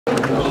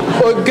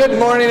Well, good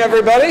morning,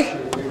 everybody.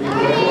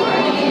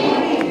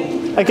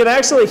 I can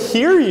actually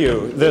hear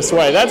you this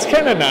way. That's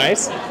kind of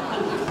nice.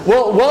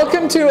 Well,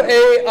 welcome to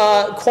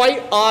a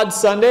quite odd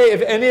Sunday.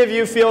 If any of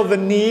you feel the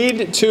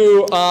need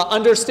to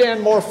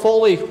understand more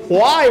fully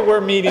why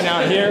we're meeting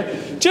out here,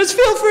 just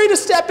feel free to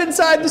step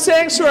inside the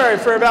sanctuary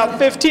for about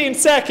 15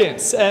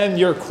 seconds, and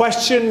your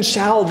question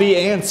shall be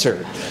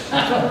answered.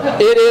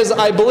 It is,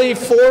 I believe,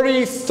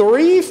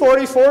 43,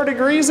 44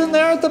 degrees in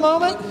there at the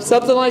moment,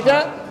 something like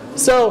that.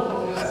 So,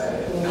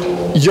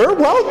 you're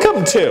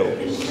welcome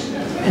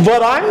to.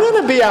 But I'm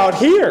going to be out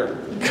here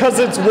because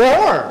it's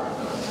warm.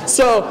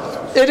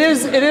 So, it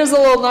is a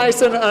little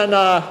nice and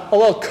a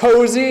little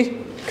cozy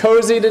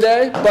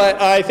today, but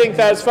I think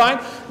that's fine.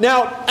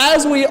 Now,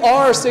 as we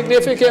are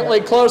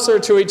significantly closer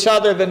to each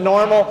other than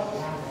normal,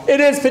 it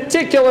is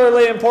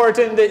particularly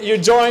important that you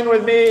join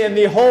with me in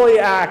the holy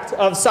act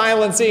of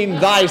silencing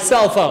thy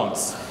cell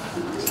phones.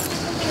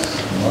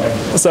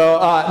 So,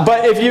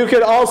 but if you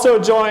could also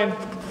join,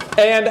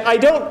 and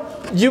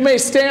you may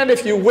stand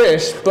if you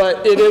wish,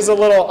 but it is a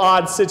little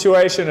odd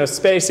situation of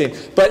spacing.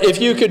 But if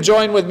you could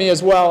join with me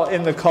as well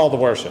in the call to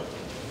worship.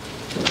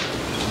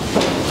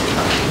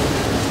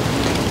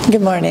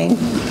 Good morning.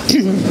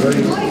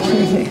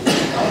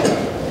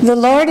 The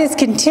Lord is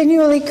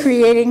continually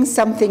creating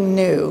something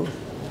new.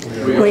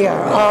 We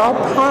are all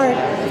part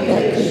of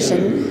that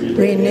creation,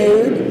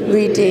 renewed,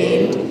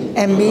 redeemed,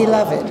 and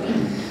beloved.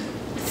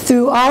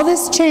 Through all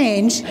this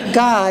change,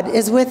 God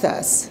is with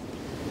us.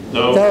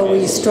 Though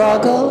we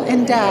struggle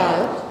and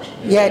doubt,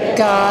 yet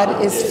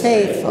God is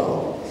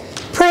faithful.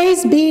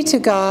 Praise be to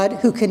God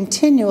who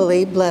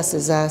continually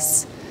blesses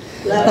us.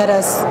 Let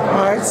us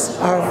hearts,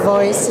 our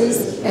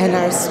voices, and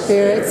our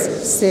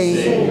spirits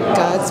sing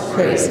God's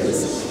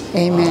praises.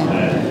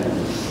 Amen.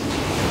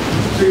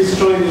 Please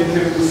join in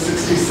hymn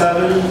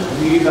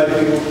 67, Lead Thy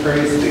People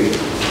Praise Thee.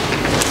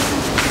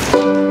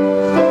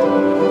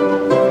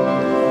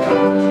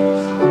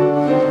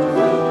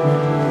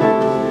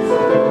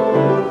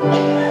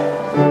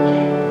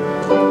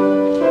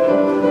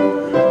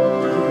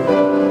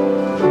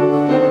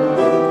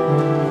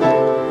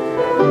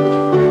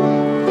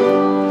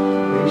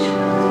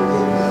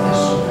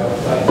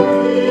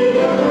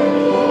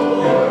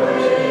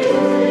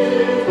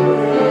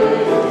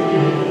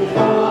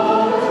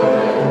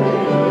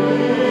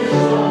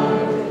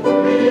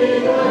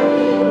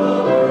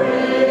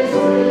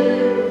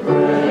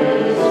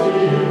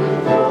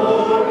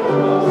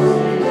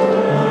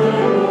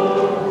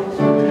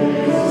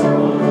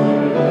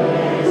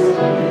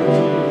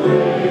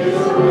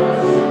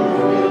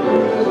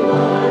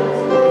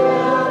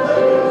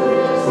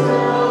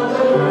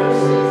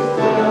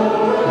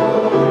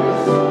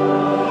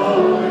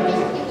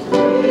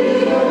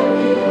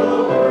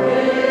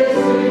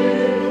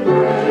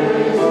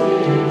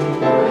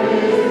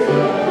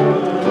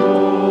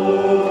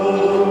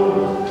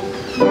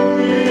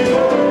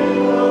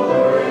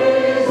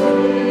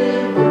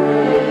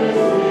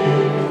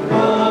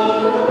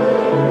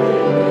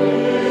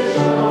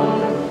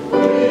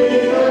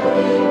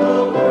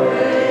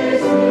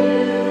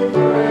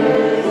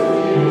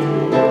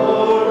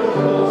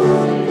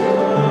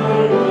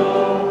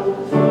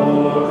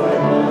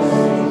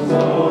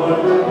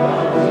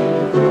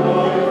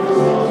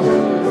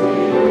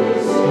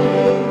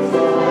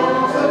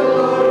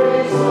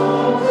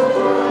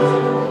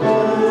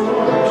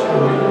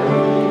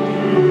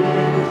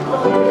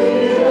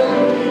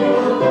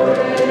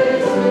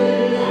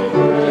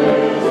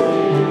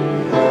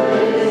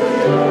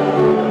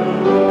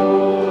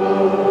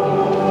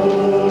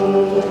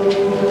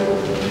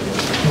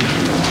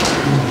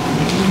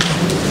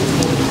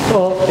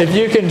 If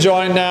you can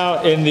join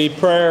now in the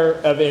prayer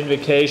of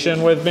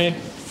invocation with me.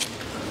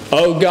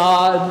 O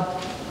God,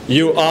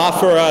 you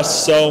offer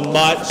us so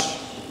much.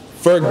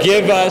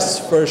 Forgive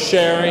us for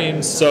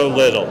sharing so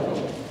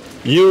little.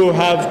 You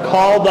have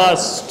called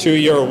us to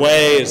your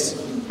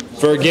ways.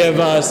 Forgive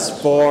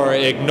us for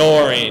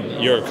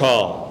ignoring your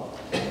call.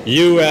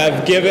 You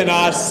have given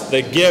us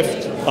the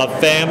gift of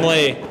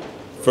family.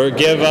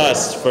 Forgive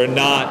us for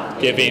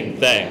not giving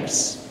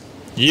thanks.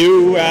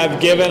 You have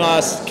given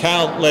us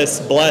countless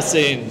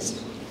blessings.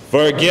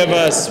 Forgive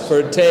us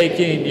for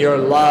taking your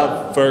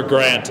love for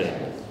granted.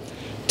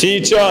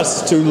 Teach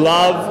us to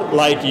love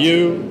like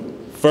you,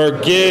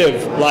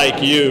 forgive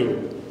like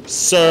you,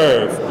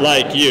 serve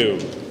like you.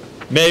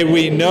 May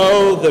we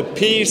know the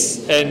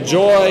peace and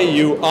joy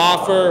you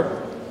offer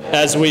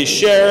as we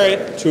share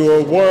it to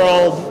a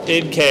world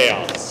in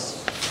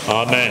chaos.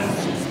 Amen.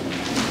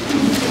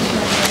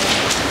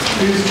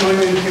 Please join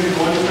in hymn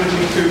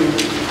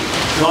 122.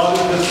 God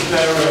of the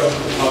sparrow,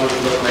 God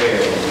of the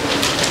quail.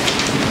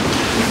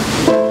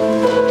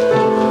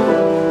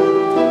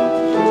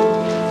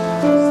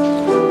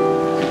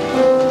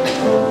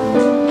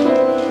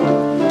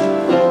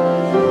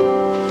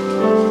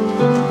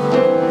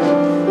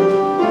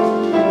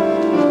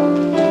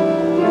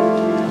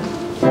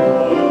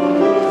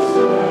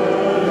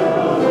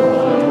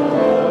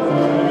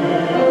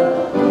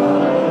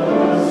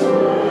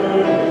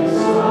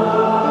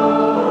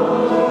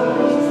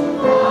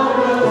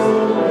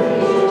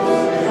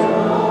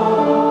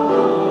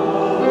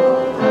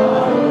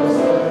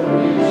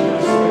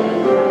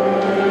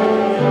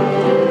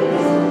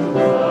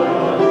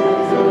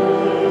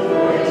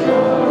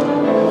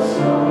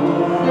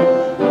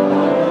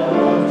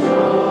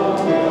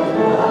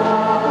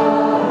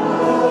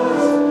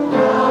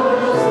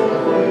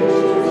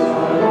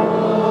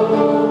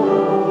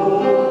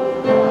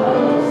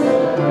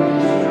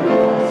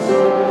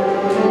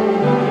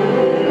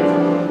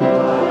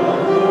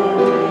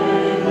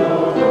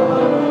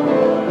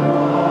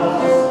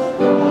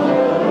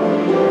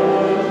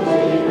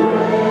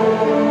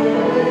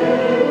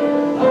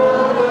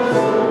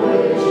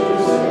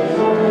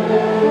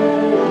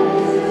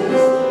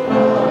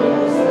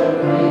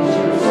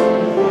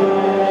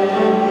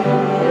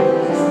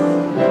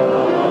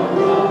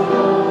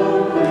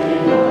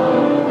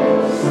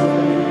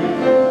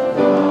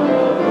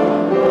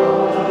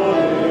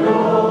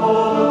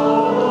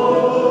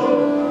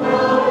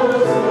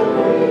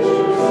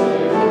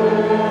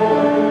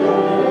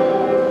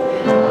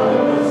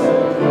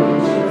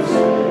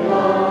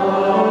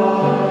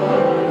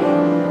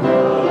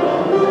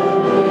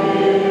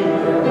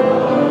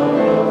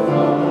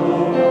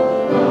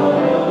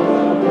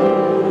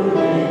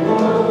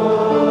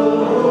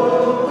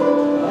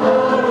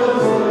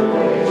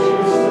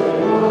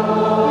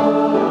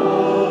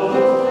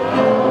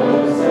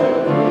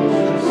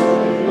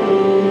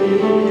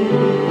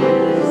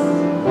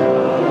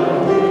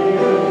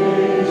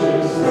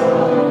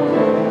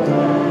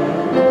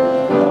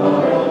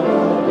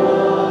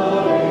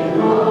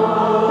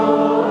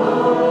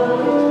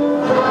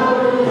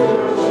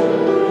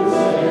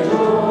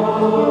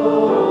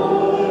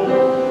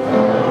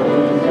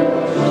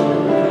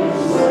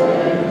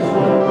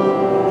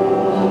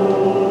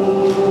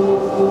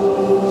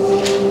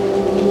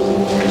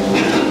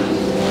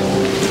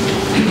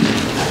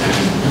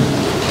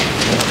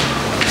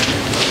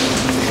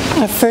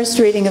 First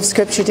reading of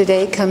Scripture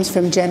today comes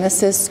from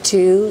Genesis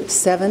 2,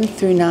 7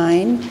 through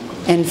 9,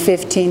 and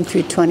 15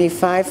 through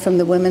 25 from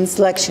the Women's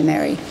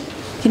Lectionary.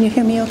 Can you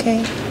hear me okay?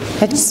 I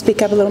have to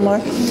speak up a little more?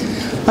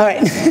 All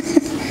right.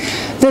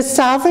 The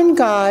sovereign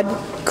God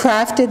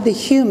crafted the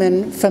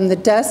human from the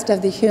dust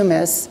of the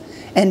humus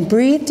and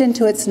breathed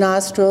into its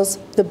nostrils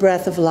the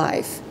breath of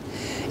life.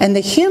 And the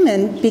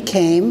human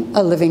became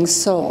a living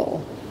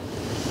soul.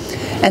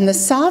 And the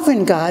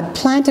sovereign God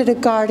planted a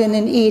garden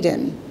in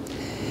Eden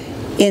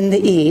in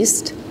the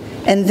east,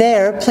 and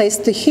there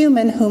placed the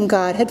human whom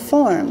God had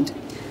formed.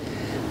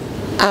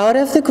 Out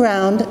of the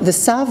ground the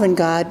sovereign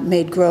God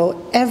made grow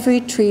every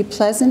tree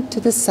pleasant to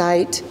the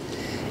sight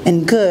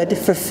and good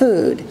for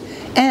food,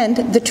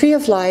 and the tree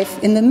of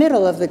life in the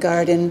middle of the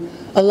garden,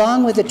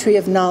 along with the tree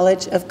of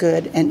knowledge of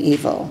good and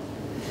evil.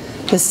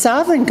 The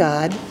sovereign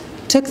God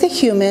took the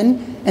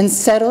human and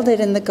settled it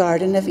in the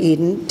Garden of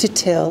Eden to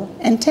till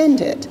and tend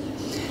it.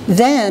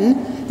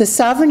 Then the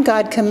sovereign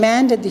God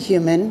commanded the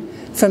human,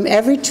 "From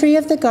every tree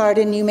of the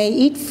garden you may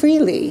eat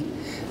freely,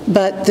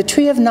 but the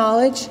tree of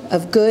knowledge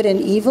of good and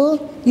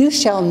evil you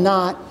shall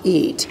not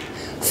eat.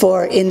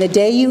 For in the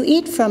day you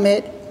eat from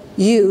it,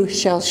 you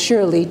shall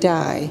surely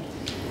die."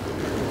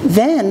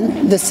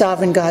 Then the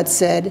sovereign God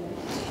said,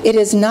 "It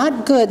is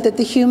not good that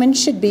the human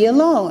should be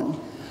alone.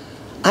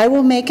 I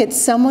will make it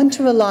someone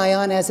to rely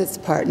on as its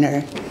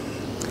partner."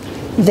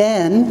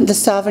 Then the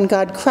sovereign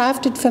God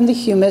crafted from the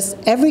humus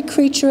every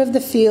creature of the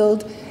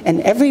field and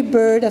every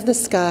bird of the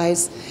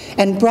skies,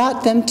 and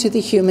brought them to the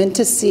human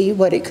to see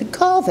what it could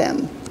call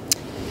them.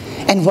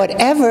 And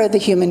whatever the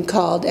human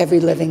called every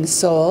living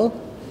soul,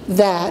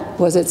 that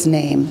was its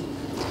name.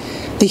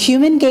 The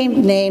human gave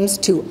names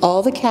to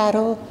all the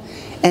cattle,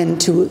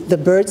 and to the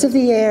birds of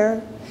the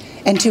air,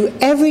 and to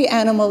every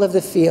animal of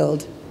the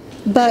field.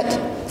 But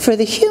for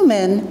the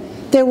human,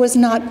 there was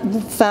not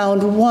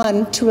found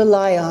one to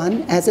rely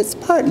on as its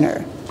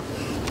partner.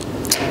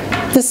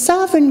 The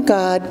sovereign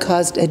God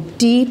caused a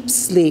deep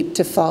sleep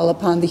to fall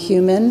upon the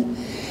human,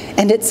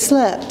 and it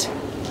slept.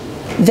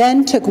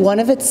 Then took one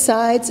of its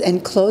sides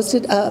and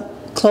closed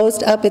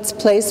up its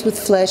place with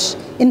flesh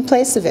in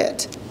place of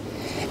it.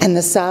 And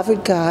the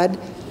sovereign God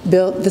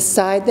built the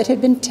side that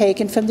had been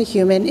taken from the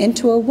human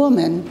into a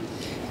woman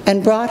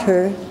and brought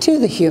her to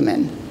the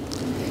human.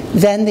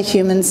 Then the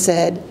human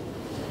said,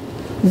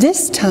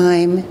 "This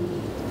time,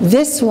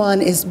 this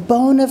one is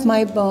bone of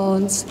my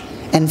bones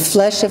and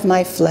flesh of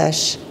my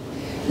flesh.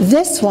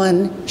 This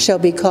one shall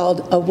be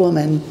called a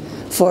woman,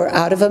 for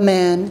out of a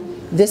man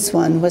this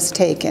one was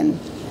taken."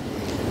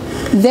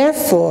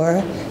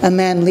 Therefore, a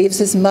man leaves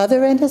his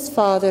mother and his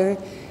father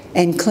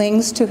and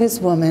clings to his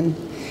woman,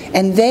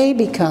 and they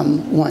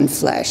become one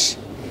flesh.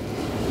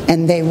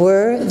 And they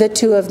were, the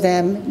two of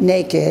them,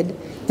 naked,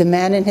 the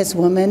man and his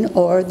woman,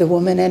 or the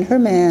woman and her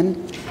man,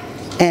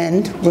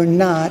 and were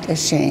not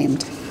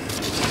ashamed.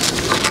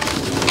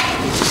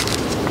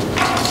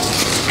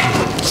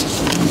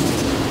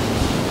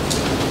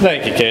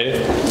 Thank you, Katie.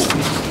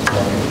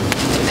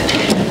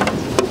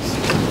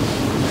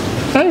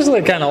 I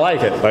usually kind of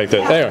like it like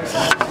that.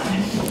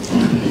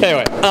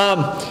 Anyway,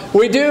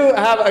 we do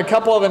have a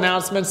couple of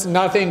announcements,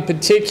 nothing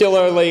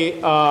particularly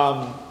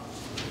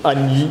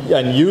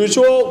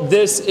unusual.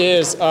 This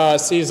is a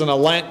season of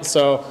Lent,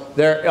 so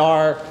there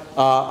are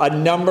a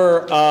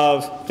number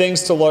of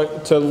things to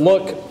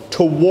look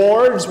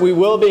towards. We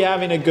will be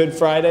having a Good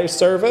Friday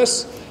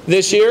service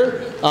this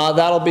year.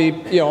 That'll be,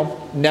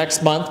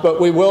 next month, but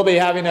we will be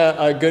having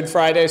a Good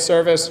Friday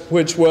service,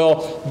 which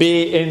will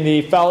be in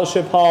the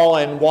fellowship hall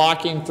and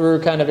walking through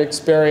kind of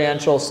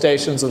experiential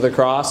Stations of the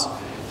Cross,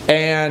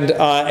 and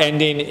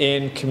ending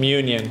in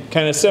communion.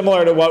 Kind of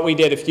similar to what we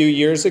did a few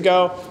years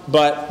ago,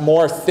 but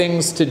more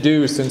things to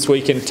do since we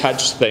can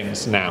touch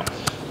things now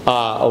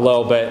a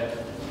little bit.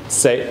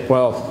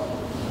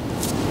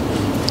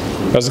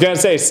 I was going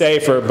to say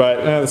safer,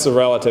 but that's a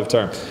relative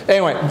term.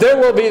 Anyway, there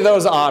will be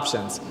those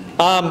options.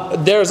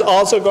 There's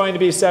also going to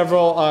be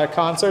several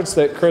concerts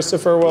that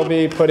Christopher will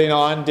be putting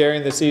on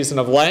during the season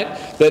of Lent,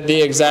 that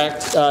the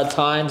exact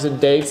times and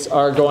dates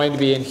are going to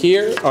be in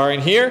here.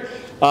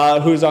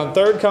 Who's on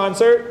Third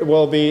concert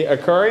will be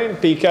occurring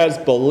because,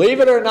 believe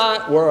it or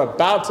not, we're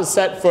about to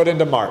set foot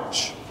into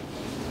March.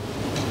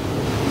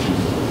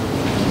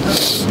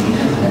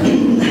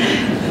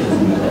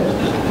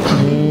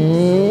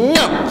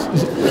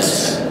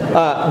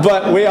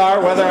 But we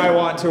are, whether I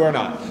want to or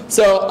not.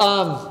 So,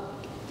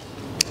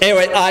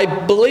 anyway, I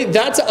believe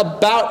that's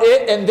about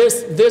it. And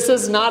this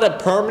is not a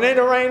permanent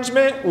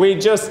arrangement. We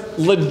just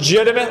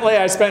legitimately,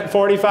 I spent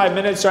 45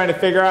 minutes trying to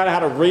figure out how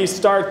to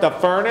restart the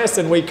furnace,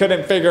 and we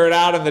couldn't figure it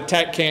out, and the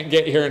tech can't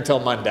get here until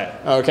Monday.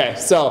 Okay,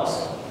 so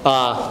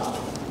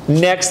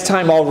next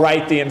time I'll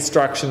write the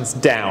instructions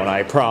down,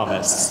 I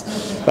promise.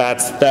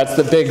 That's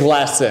the big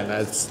lesson.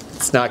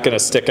 It's not going to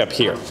stick up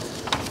here.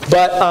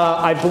 But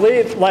I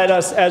believe, let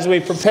us, as we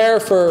prepare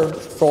for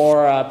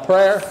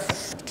prayer,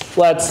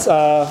 let's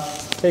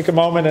take a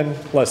moment and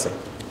listen.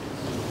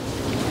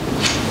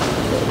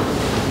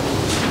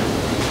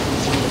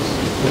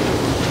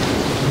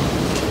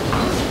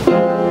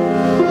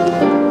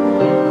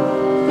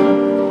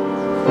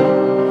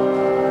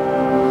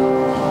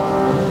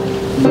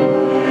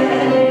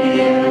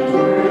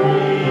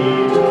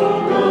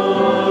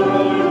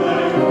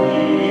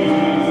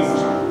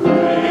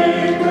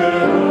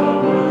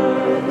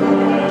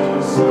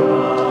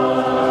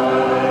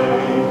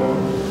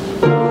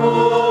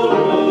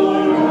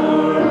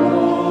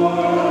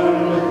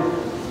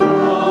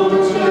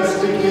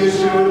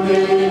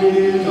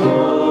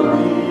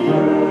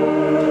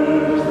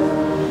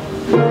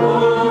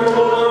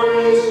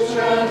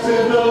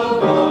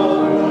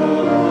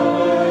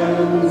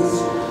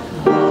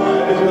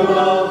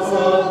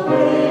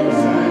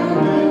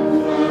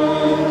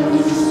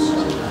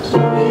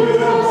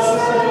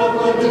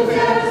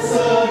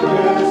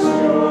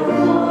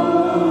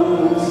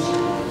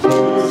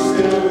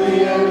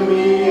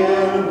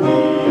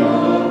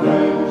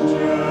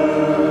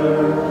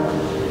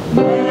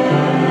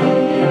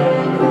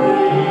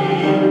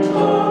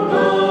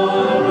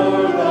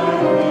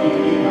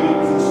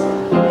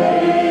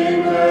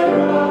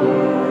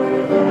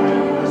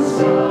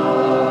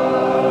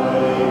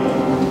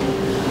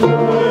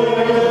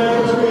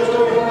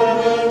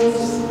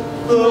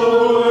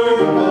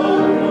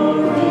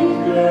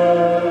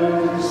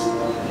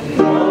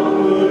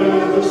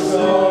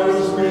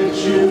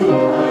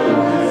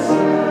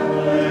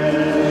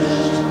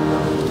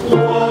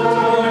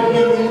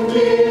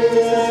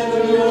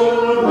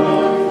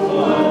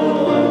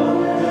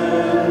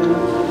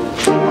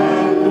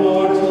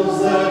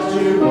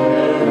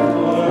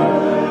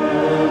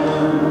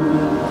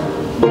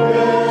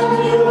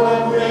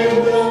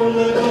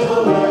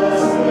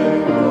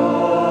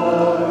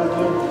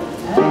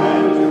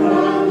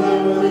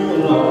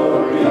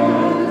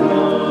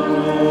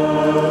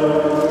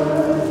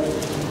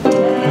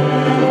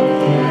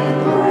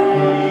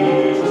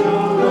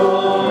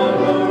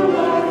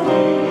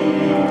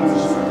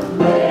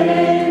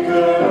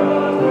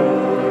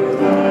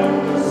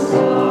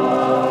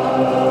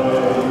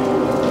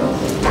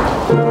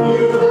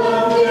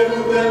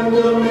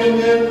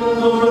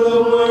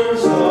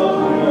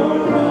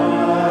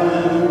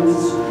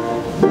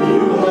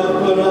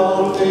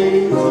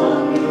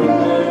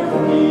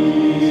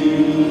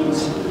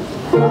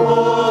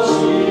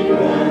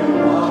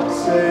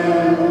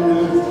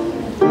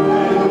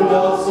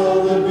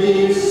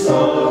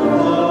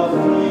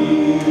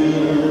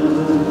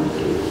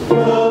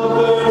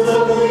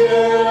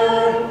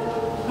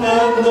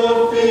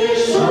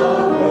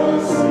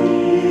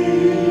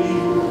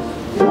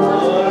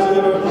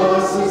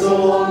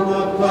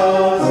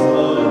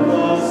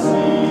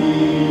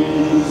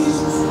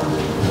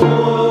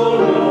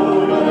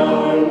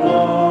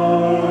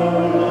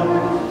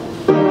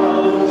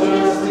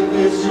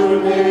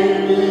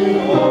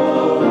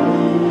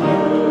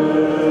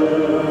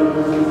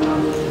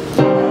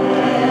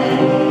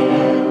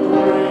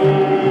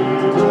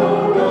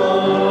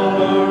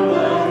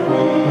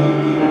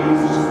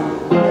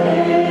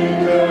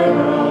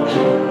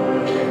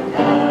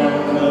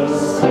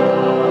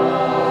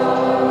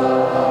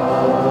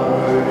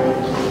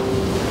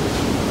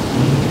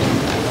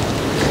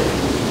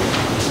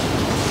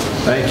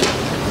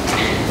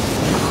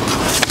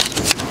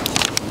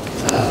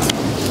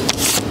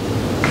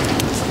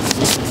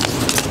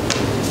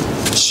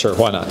 Sure,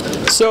 why not?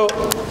 So,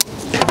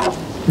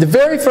 the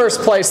very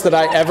first place that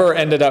I ever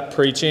ended up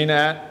preaching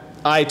at,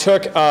 I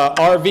took a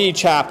RV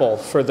chapel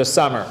for the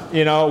summer,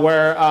 you know,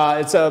 where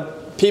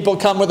people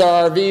come with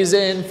their RVs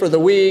in for the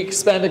week,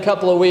 spend a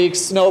couple of weeks,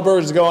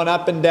 snowbirds going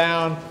up and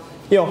down,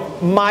 you know,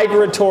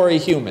 migratory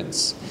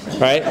humans,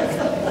 right?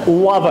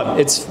 Love them.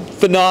 It's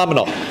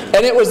phenomenal. And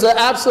it was the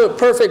absolute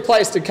perfect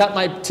place to cut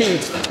my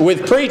teeth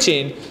with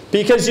preaching,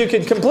 because you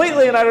could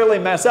completely and utterly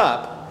mess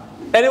up,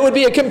 and it would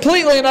be a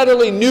completely and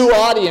utterly new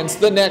audience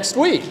the next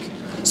week.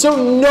 So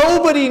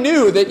nobody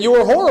knew that you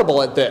were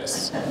horrible at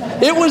this.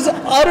 It was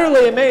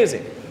utterly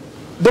amazing.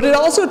 But it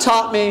also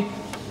taught me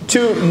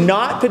to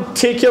not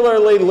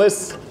particularly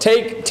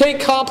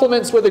take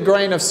compliments with a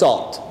grain of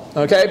salt.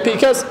 Okay?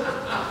 Because,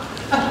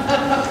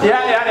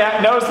 yeah,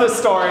 knows this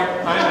story.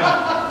 I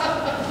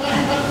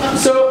know.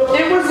 So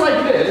it was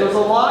like this. It was a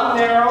long,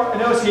 narrow,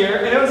 and it was here.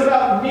 And it was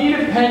about me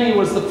and Penny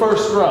was the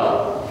first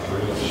row.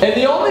 And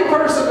the only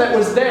person that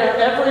was there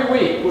every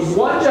week was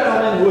one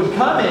gentleman who would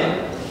come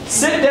in,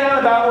 sit down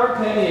about where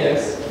Penny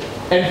is,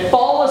 and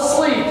fall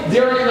asleep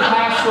during the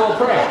pastoral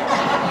prayer.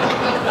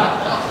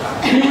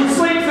 He would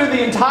sleep through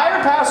the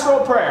entire pastoral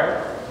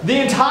prayer,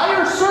 the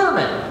entire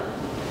sermon,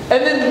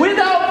 and then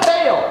without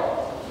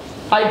fail,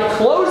 I'd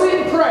close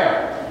in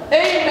prayer.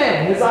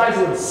 Amen. His eyes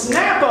would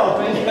snap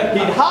open,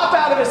 he'd hop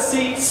out of his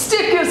seat,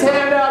 stick his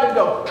hand out, and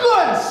go,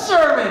 "Good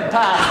sermon,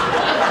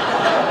 Pastor."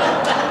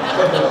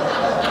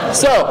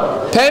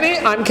 So, Penny,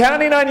 I'm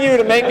counting on you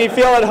to make me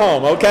feel at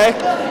home, okay?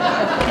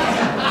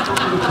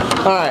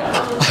 All right.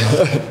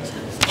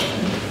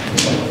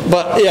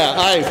 But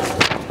yeah,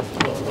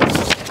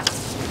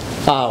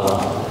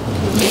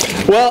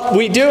 well,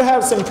 we do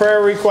have some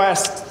prayer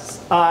requests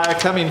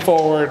coming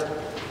forward.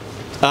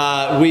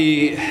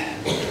 We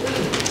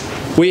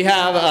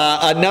have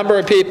a number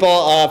of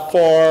people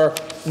for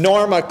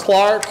Norma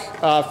Clark,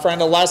 a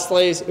friend of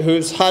Leslie's,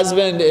 whose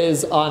husband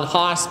is on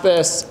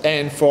hospice,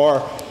 and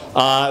for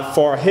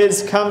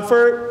his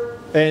comfort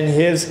and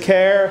his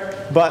care,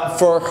 but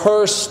for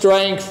her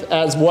strength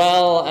as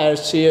well,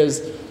 as she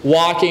is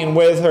walking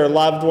with her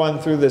loved one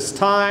through this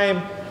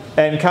time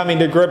and coming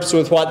to grips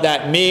with what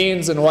that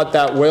means and what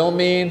that will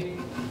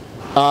mean.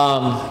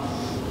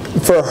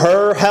 For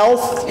her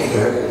health,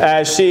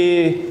 as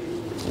she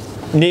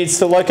needs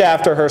to look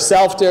after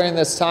herself during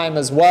this time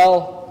as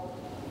well,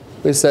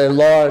 we say,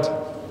 Lord,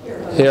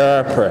 hear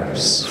our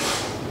prayers.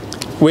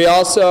 We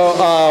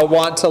also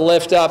want to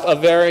lift up a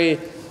very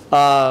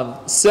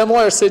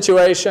similar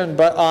situation,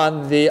 but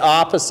on the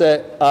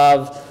opposite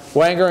of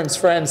Wangeren's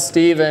friend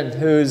Stephen,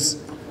 who's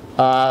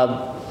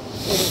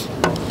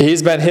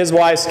he's been his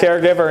wife's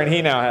caregiver, and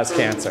he now has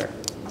cancer.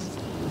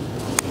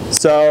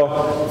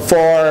 So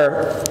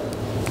for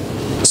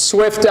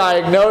swift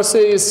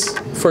diagnoses,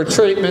 for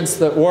treatments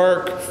that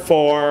work,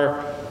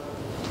 for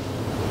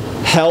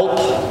help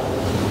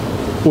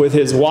with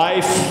his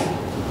wife,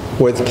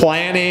 with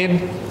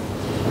planning,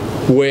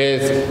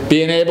 with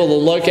being able to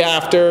look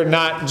after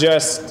not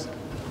just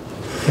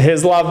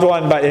his loved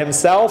one but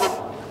himself,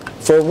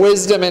 for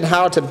wisdom in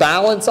how to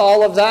balance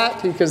all of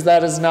that, because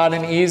that is not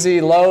an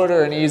easy load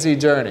or an easy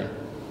journey.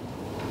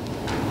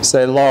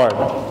 Say, Lord,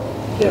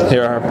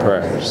 hear our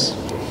prayers.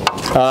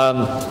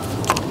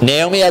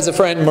 Naomi has a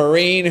friend,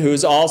 Maureen, who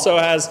also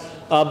has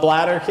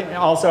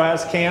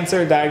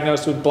cancer,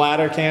 diagnosed with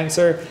bladder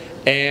cancer,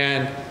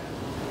 and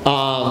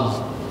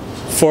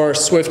for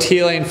swift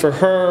healing for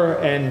her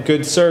and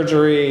good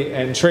surgery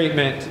and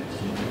treatment.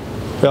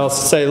 We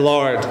also say,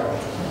 Lord,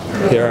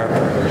 hear our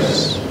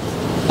prayers.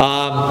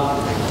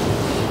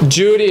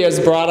 Judy has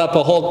brought up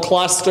a whole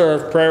cluster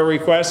of prayer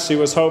requests. She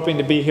was hoping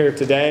to be here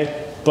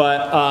today,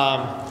 but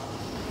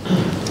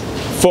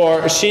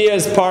she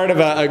is part of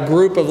a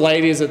group of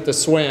ladies at the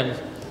swim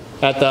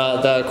at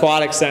the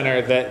aquatic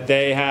center that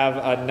they have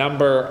a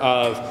number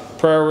of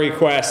prayer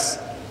requests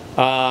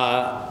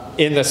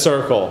in the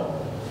circle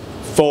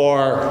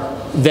for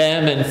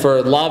them and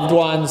for loved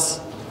ones,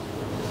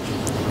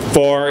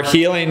 for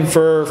healing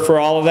for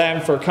all of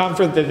them, for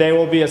comfort that they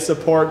will be a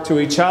support to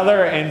each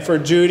other, and for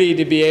Judy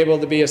to be able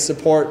to be a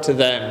support to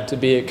them, to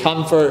be a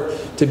comfort,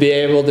 to be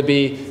able to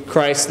be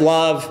Christ's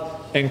love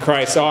and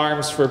Christ's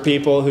arms for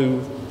people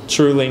who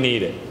truly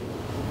need it.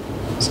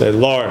 Say,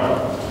 Lord,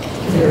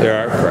 hear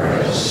our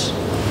prayers.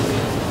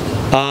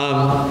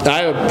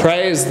 I would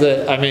praise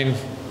that,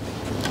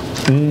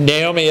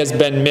 Naomi has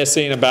been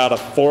missing about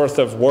 1/4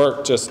 of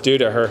work just due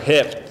to her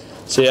hip.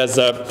 She has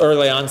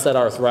early onset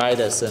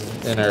arthritis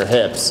in her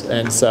hips.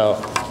 And so,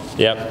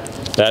 yep,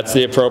 that's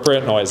the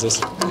appropriate noises.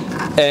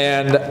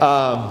 And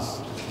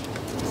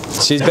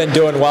she's been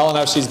doing well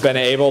enough. She's been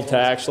able to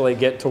actually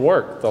get to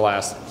work the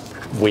last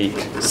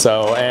week.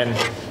 So, and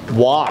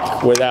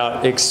walk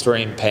without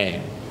extreme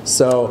pain.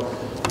 So,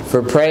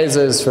 for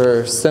praises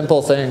for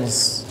simple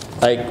things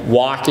like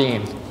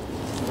walking,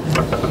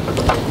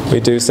 we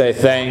do say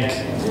thank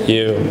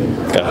you,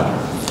 God.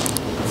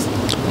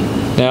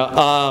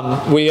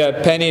 Now,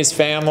 Penny's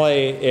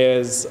family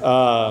is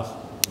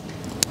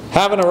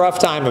having a rough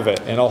time of it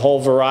in a whole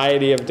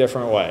variety of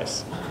different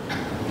ways.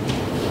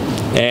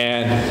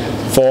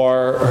 And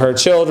for her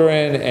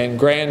children and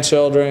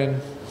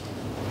grandchildren,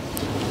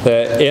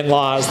 the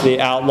in-laws, the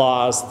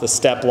outlaws, the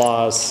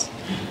step-laws,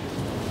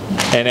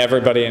 and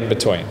everybody in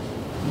between.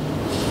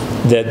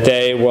 That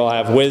they will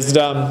have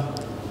wisdom,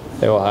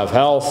 they will have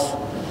health,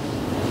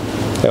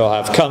 they will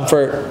have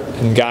comfort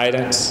and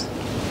guidance.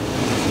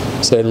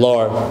 Say,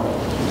 Lord,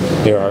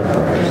 hear our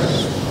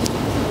prayers.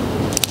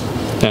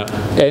 Now,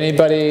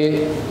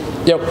 anybody?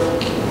 Yep.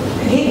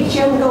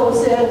 Jim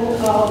goes in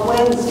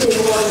Wednesday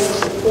morning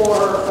for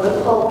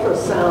an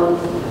ultrasound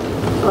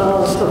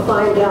to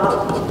find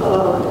out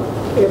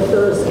if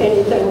there's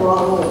anything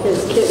wrong with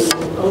his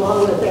kidney,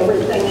 along with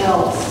everything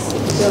else.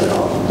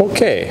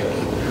 Okay.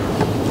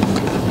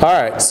 All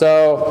right,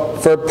 so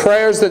for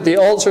prayers that the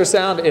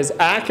ultrasound is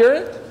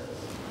accurate,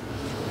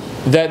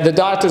 that the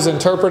doctors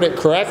interpret it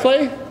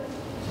correctly,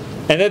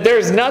 and that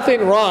there's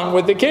nothing wrong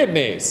with the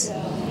kidneys.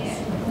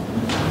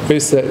 We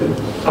say,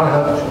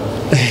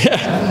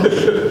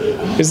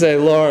 we say,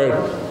 Lord,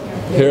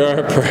 hear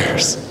our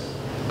prayers.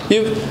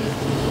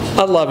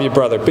 I love you,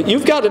 brother, but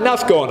you've got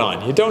enough going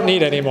on. You don't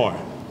need any more.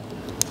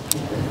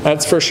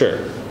 That's for sure.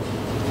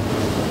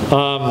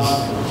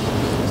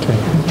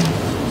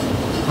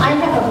 I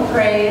have a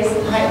praise.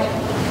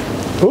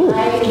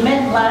 I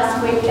meant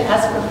last week to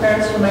ask for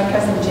prayers for my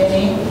cousin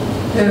Jenny,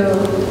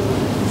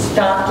 whose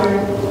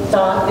doctor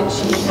thought that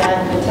she had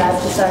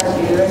metastasized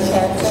uterine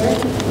cancer.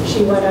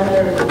 She went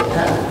under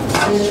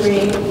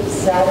surgery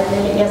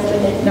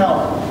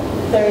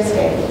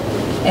Thursday.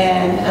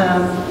 And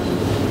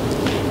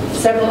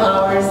several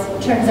hours,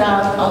 turns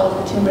out all of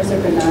the tumors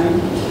are benign.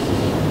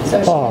 So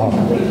she had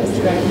complete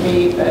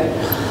hysterectomy, but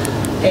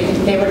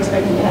they were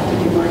expecting to have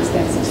to do more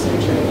extensive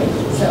surgery.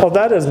 So,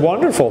 that is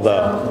wonderful,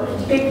 though.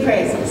 So, big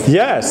praises.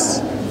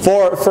 Yes,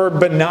 for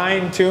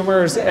benign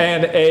tumors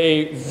and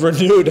a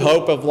renewed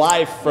hope of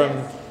life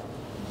from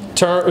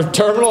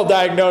terminal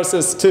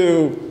diagnosis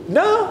to,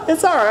 no,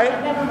 it's all right.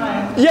 Never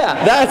mind.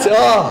 Yeah, that's,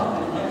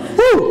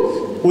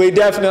 whew. We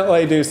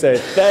definitely do say,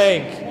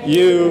 thank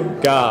you,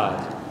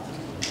 God.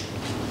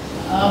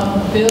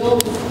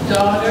 Bill's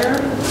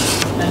daughter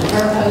and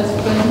her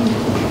husband,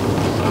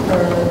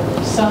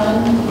 her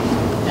son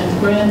and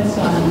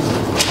grandson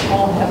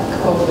all have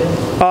COVID.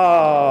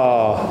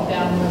 Oh. I'm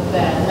down with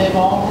that. And they've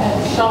all had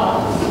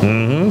shots.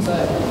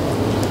 But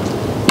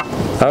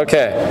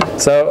okay,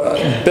 so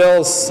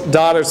Bill's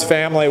daughter's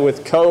family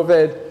with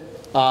COVID,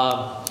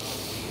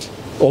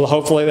 well,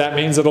 hopefully that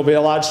means it'll be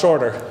a lot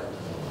shorter.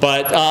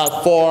 But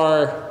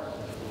for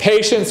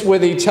patience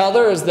with each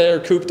other as they're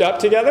cooped up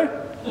together,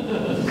 I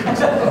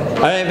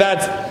think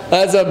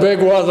that's a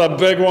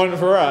big one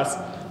for us.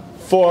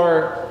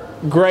 For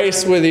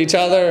grace with each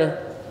other,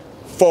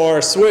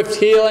 for swift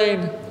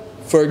healing,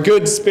 for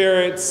good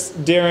spirits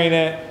during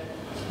it,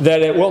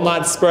 that it will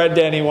not spread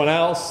to anyone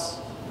else.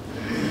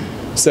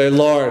 Say,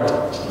 Lord,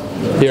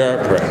 hear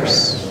our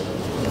prayers.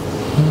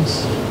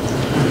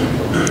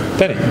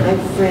 Penny. My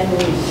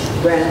friend's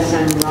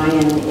grandson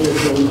Ryan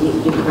is in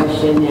deep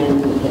depression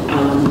and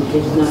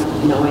is not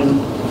knowing,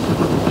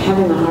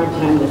 having a hard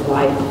time with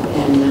life,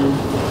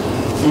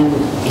 and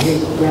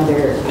his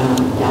brother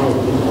died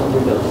of an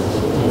overdose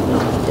and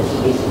not this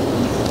recently.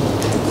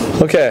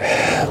 Okay,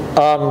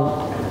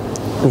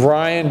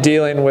 Ryan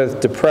dealing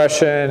with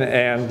depression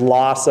and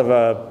loss of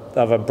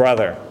a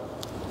brother.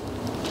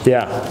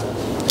 Yeah,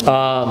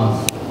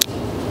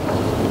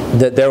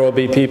 that there will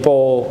be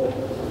people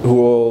who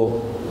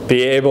will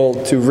be able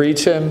to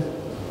reach him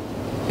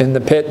in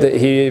the pit that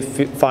he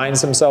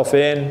finds himself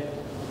in,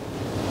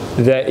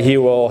 that he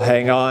will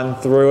hang on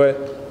through it,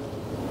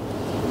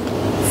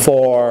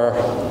 for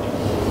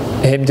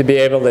him to be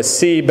able to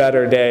see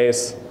better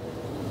days.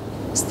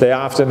 They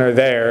often are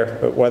there,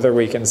 but whether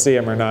we can see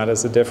them or not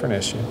is a different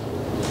issue.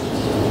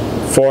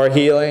 For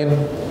healing,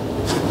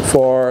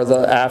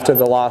 after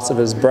the loss of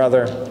his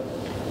brother,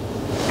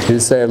 you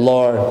say,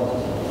 Lord,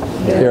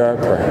 hear our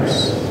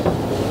prayers.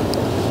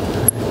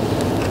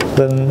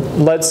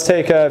 Then let's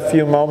take a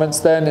few moments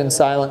then in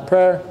silent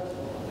prayer,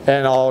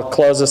 and I'll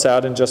close us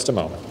out in just a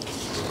moment.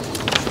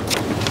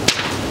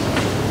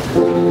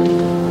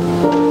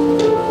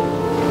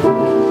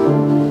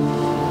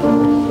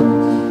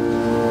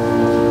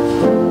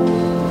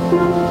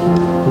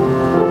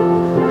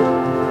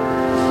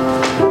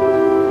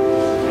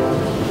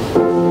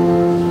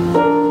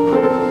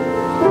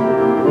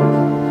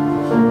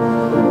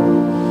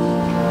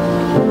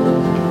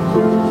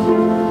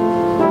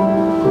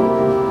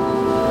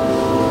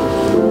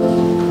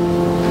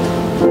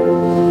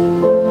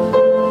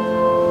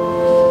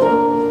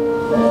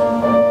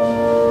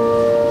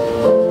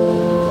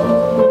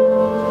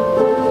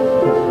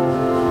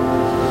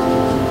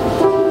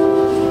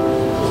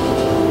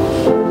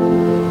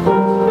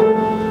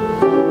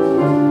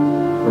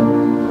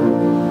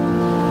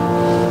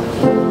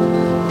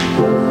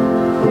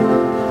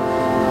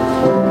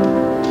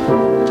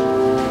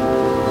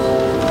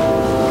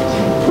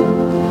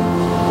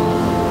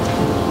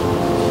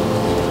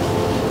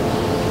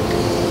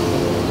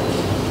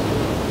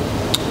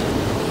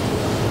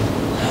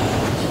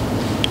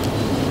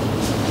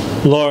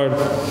 Lord,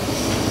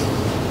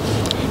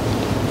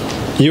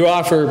 You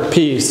offer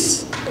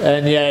peace,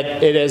 and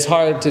yet it is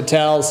hard to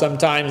tell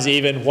sometimes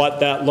even what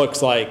that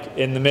looks like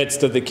in the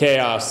midst of the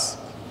chaos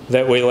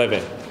that we live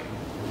in.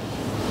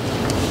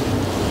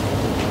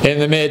 In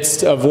the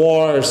midst of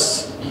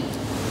wars,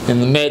 in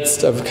the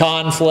midst of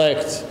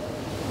conflict,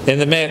 in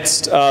the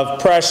midst of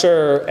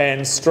pressure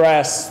and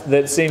stress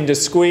that seem to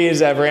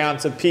squeeze every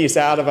ounce of peace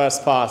out of us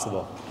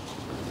possible,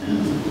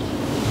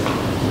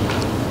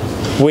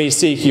 we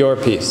seek your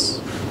peace.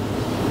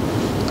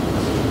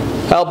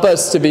 Help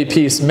us to be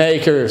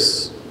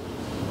peacemakers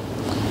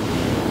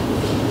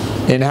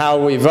in how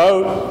we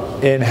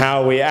vote, in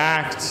how we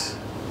act,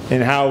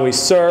 in how we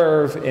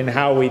serve, in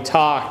how we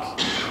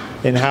talk,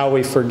 in how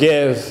we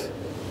forgive,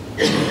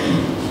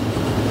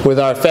 with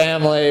our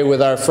family, with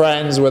our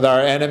friends, with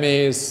our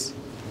enemies,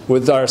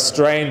 with our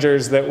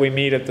strangers that we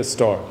meet at the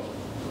store.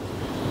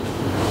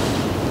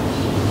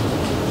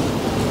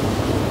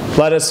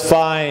 Let us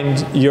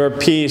find your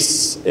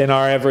peace in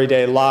our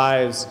everyday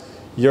lives,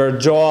 your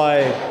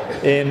joy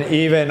in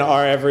even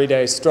our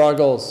everyday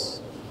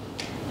struggles,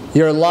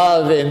 your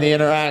love in the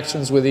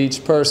interactions with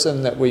each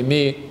person that we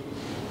meet,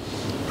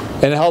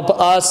 and help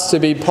us to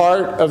be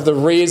part of the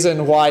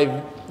reason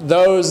why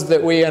those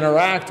that we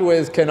interact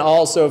with can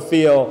also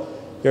feel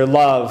your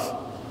love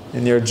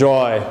and your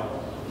joy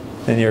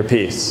and your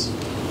peace.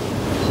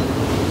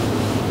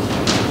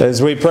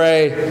 As we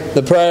pray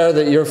the prayer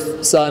that your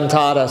Son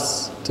taught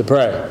us to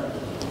pray.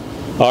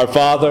 Our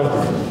Father,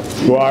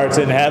 who art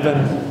in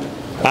heaven,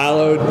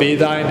 hallowed be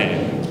thy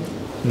name.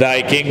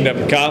 Thy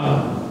kingdom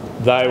come,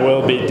 thy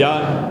will be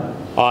done,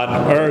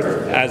 on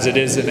earth as it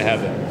is in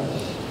heaven.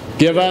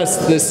 Give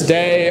us this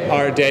day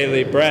our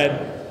daily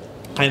bread,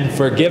 and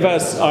forgive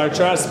us our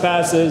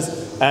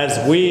trespasses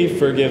as we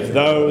forgive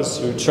those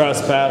who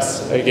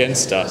trespass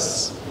against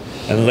us.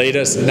 And lead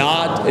us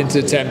not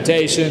into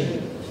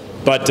temptation,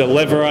 but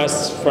deliver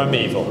us from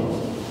evil.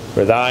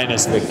 For thine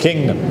is the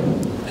kingdom,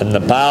 and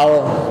the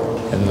power,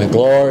 and the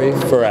glory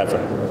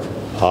forever.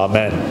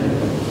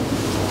 Amen.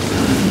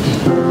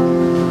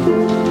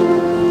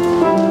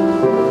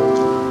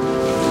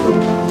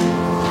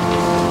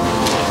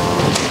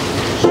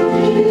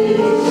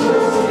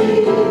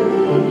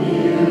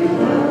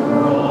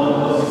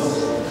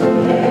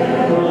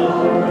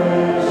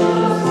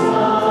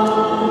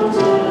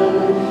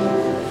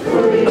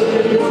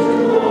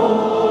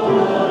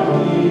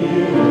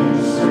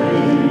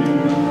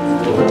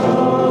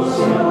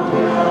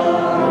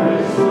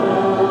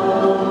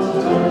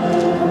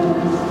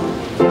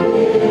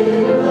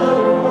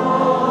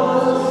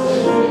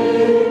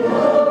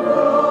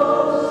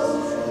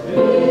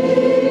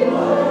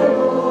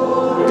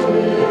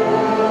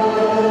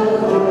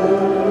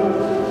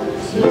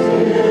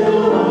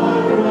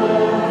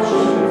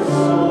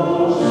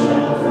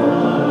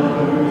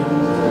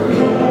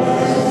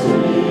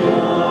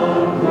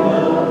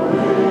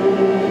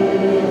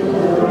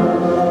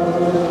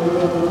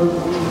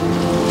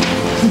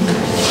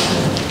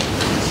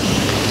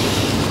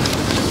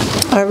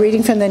 Our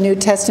reading from the New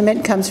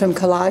Testament comes from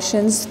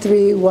Colossians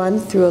 3:1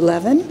 through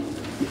 11.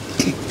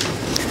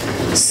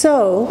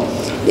 So,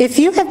 if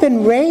you have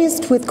been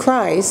raised with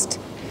Christ,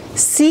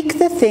 seek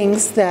the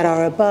things that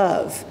are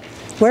above,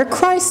 where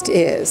Christ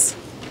is,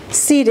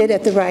 seated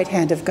at the right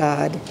hand of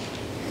God.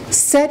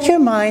 Set your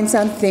minds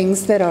on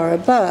things that are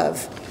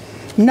above,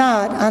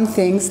 not on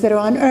things that are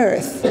on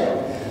earth.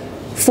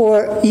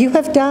 For you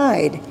have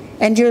died,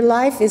 and your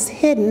life is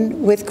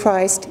hidden with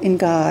Christ in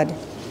God.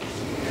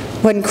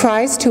 When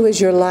Christ, who is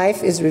your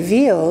life, is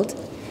revealed,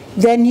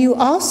 then you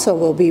also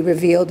will be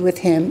revealed with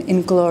him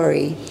in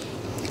glory.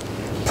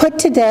 Put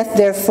to death,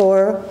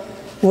 therefore,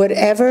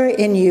 whatever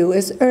in you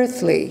is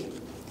earthly: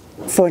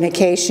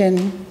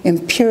 fornication,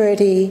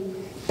 impurity,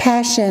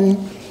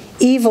 passion,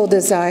 evil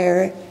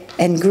desire,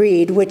 and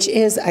greed, which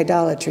is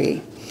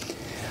idolatry.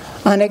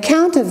 On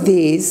account of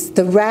these,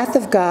 the wrath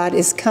of God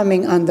is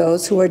coming on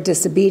those who are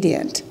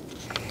disobedient.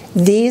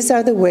 These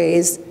are the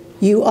ways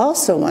you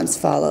also once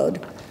followed,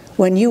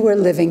 when you were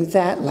living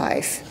that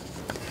life.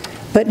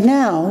 But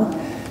now,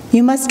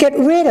 you must get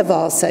rid of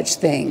all such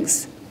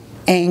things: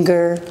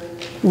 anger,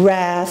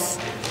 wrath,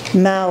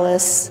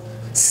 malice,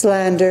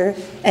 slander,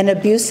 and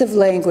abusive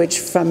language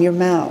from your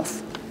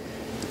mouth.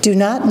 Do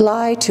not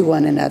lie to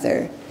one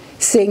another,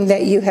 seeing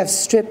that you have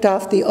stripped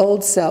off the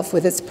old self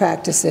with its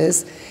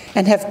practices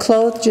and have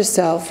clothed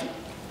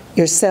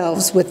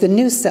yourselves with the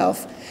new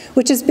self,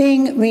 which is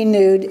being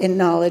renewed in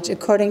knowledge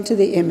according to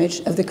the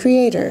image of the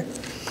Creator.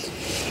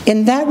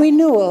 In that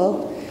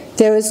renewal,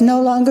 there is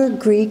no longer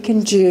Greek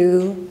and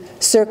Jew,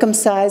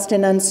 circumcised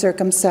and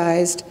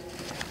uncircumcised,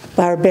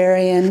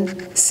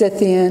 barbarian,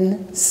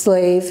 Scythian,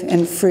 slave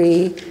and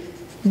free,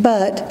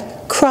 but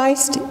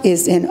Christ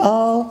is in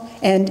all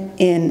and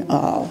in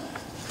all.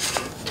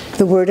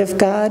 The word of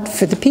God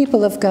for the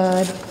people of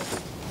God.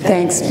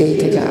 Thanks be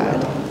to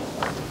God.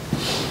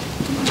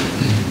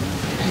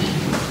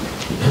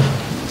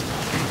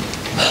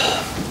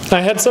 I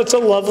had such a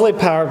lovely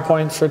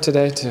PowerPoint for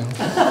today, too.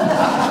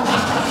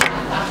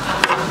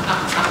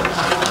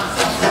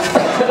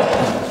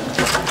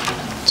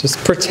 Just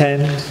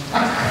pretend.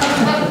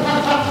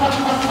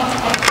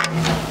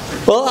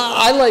 Well,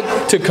 I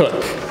like to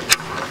cook.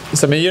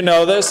 Some of you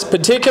know this.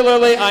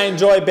 Particularly, I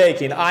enjoy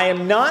baking. I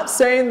am not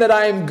saying that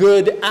I am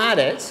good at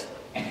it.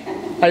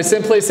 I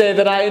simply say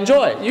that I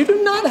enjoy it. You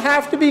do not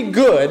have to be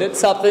good at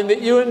something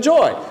that you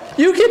enjoy.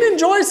 You can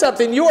enjoy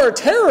something you are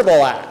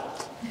terrible at.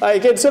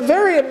 Like, it's a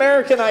very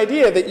American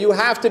idea that you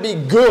have to be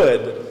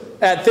good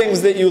at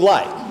things that you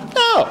like.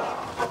 No.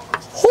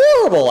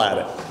 Horrible at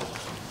it.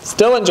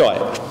 Still enjoy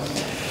it.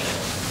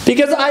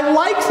 Because I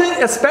like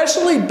that,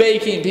 especially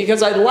baking,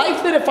 because I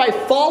like that if I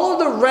follow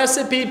the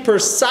recipe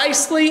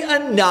precisely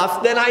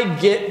enough, then I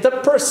get the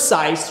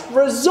precise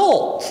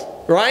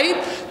result,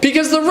 right?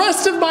 Because the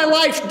rest of my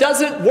life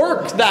doesn't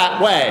work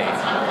that way.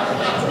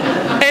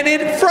 And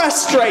it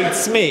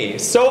frustrates me.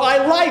 So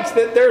I like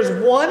that there's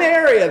one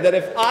area that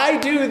if I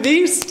do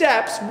these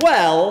steps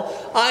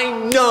well, I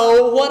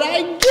know what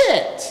I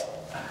get.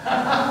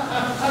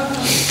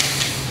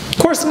 Of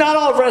course, not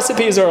all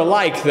recipes are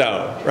alike,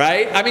 though,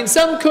 right? I mean,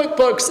 some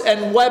cookbooks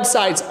and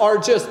websites are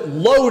just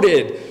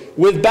loaded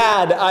with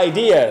bad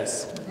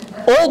ideas.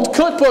 Old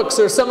cookbooks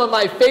are some of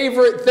my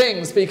favorite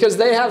things because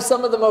they have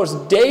some of the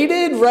most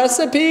dated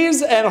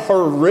recipes and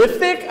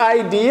horrific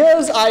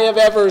ideas I have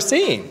ever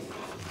seen.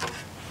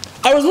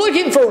 I was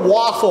looking for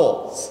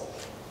waffle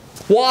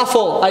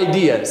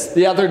ideas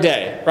the other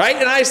day, right?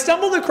 And I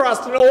stumbled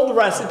across an old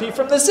recipe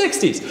from the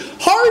 60s.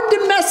 Hard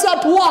to mess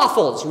up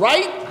waffles,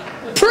 right?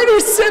 Pretty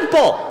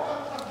simple.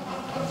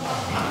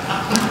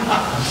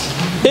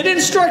 It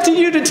instructed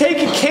you to take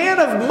a can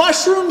of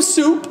mushroom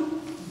soup,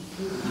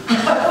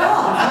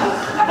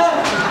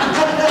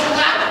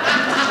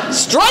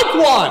 strike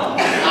one,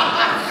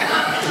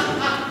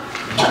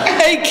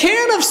 a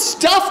can of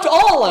stuffed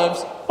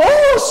olives,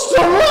 oh,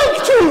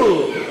 strike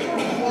two,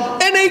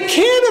 and a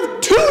can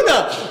of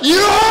tuna.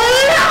 You're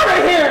out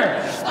of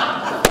here!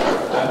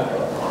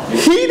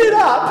 Heat it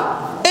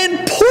up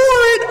and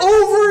pour it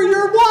over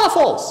your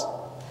waffles.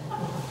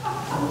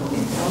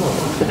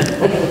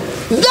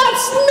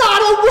 That's not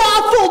a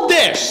waffle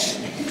dish.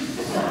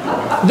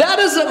 That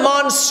is a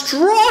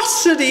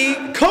monstrosity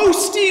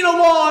coasting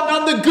along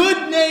on the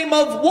good name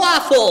of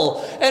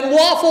waffle. And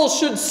waffle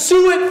should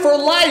sue it for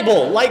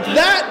libel. Like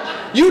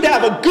that, you'd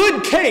have a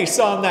good case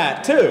on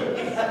that too.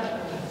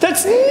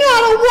 That's not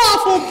a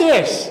waffle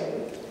dish.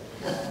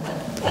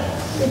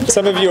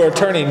 Some of you are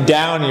turning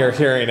down your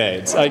hearing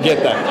aids. I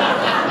get that.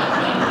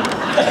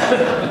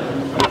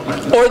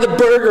 Or the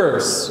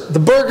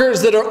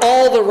burgers that are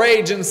all the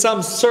rage in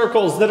some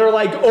circles that are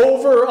like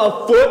over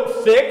a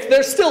foot thick.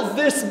 They're still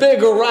this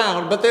big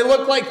around, but they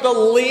look like the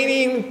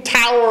leaning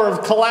tower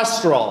of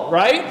cholesterol,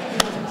 right?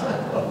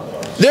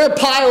 They're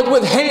piled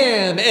with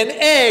ham and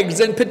eggs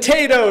and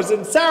potatoes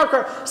and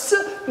sauerkraut.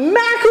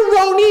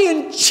 Macaroni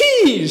and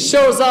cheese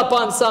shows up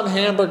on some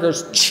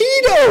hamburgers.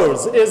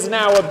 Cheetos is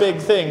now a big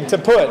thing to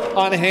put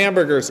on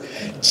hamburgers.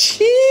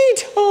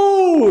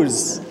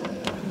 Cheetos!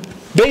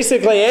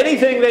 Basically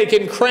anything they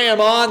can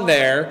cram on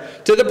there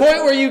to the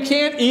point where you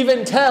can't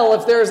even tell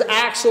if there's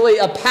actually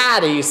a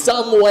patty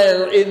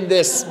somewhere in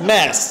this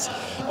mess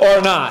or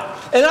not.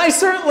 And I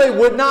certainly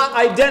would not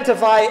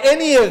identify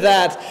any of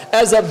that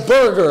as a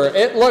burger.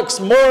 It looks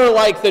more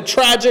like the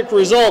tragic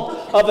result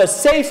of a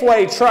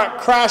Safeway truck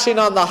crashing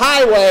on the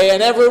highway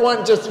and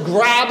everyone just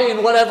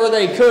grabbing whatever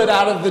they could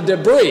out of the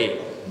debris.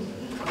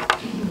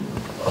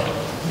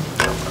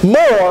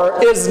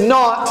 More is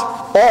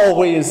not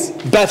always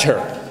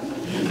better.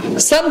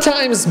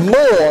 Sometimes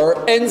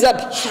more ends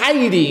up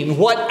hiding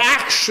what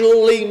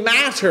actually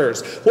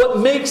matters, what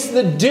makes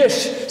the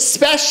dish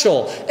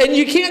special. And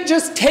you can't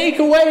just take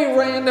away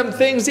random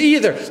things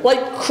either,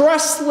 like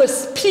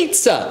crustless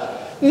pizza.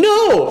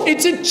 No,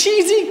 it's a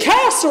cheesy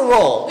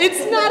casserole.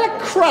 It's not a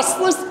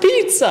crustless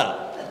pizza.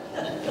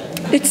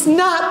 It's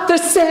not the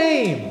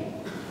same.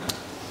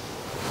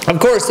 Of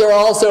course, there are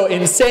also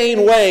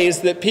insane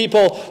ways that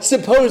people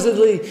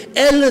supposedly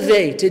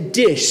elevate a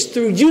dish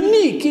through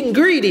unique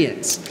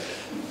ingredients.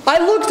 I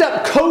looked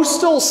up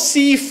coastal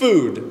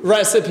seafood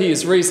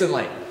recipes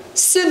recently.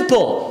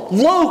 Simple,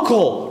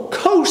 local,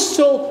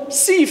 coastal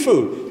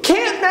seafood.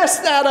 Can't mess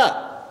that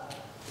up.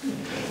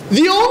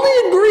 The only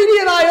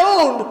ingredient I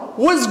owned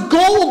was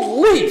gold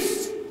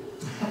leaf.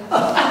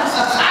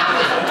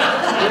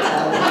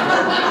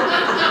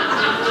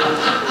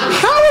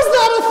 How is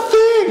that a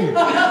thing?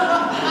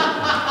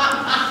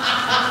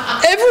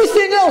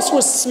 Everything else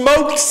was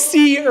smoked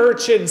sea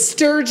urchin,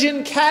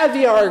 sturgeon,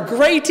 caviar,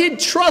 grated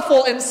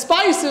truffle, and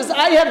spices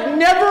I have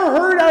never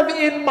heard of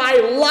in my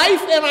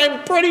life, and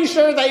I'm pretty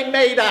sure they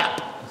made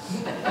up.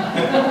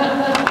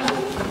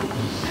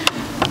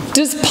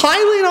 Does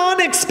piling on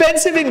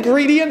expensive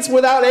ingredients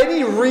without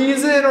any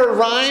reason or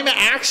rhyme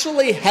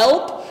actually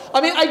help?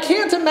 I mean, I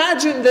can't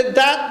imagine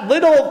that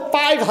little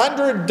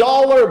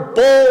 $500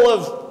 bowl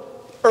of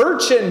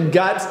urchin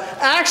guts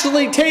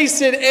actually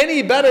tasted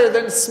any better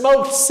than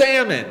smoked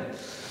salmon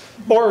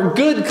or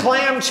good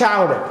clam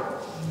chowder.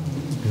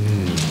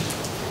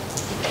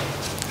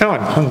 Now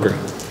I'm hungry.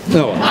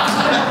 No.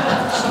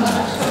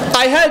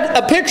 I had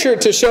a picture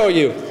to show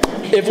you.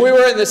 if we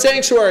were in the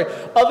sanctuary,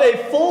 of a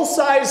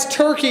full-size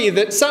turkey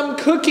that some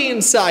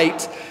cooking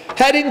site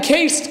had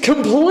encased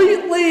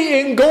completely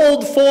in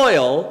gold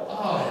foil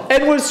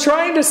and was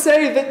trying to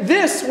say that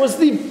this was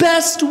the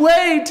best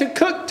way to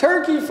cook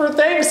turkey for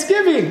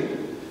Thanksgiving.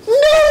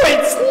 No,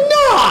 it's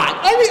not.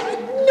 I mean,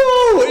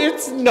 no,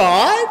 it's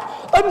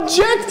not.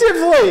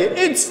 Objectively,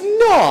 it's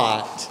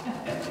not.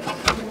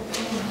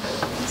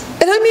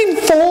 And I mean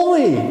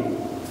fully.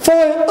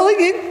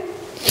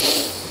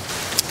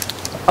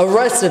 A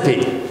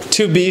recipe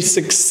to be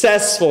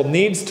successful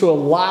needs to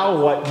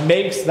allow what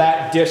makes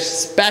that dish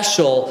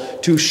special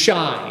to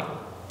shine,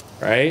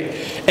 right?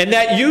 And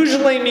that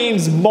usually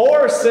means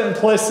more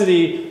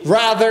simplicity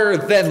rather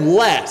than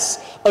less.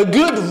 A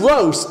good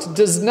roast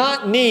does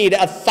not need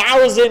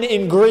 1,000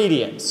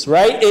 ingredients,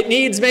 right? It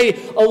needs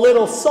maybe a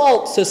little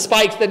salt to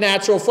spike the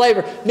natural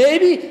flavor.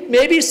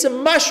 Maybe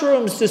some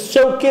mushrooms to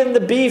soak in the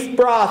beef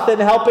broth and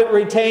help it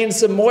retain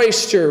some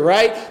moisture,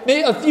 right?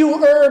 Maybe a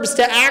few herbs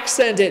to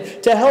accent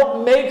it, to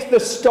help make the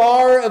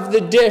star of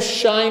the dish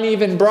shine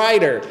even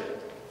brighter.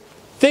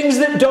 Things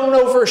that don't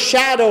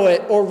overshadow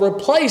it or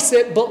replace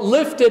it, but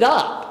lift it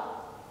up.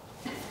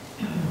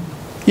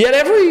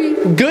 Yet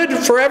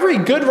for every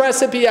good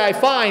recipe I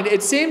find,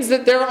 it seems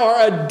that there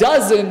are a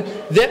dozen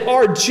that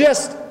are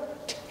just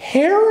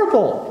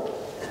terrible.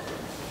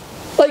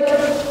 Like,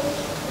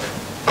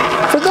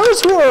 for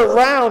those who were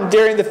around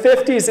during the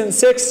 50s and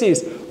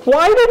 60s,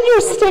 why did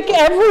you stick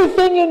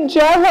everything in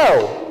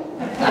Jell-O?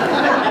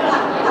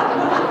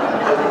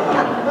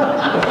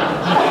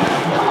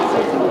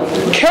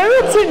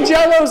 Carrots in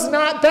Jell-O's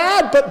not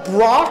bad, but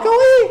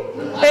broccoli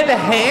and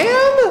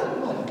ham?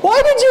 Why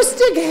did you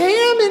stick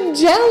ham in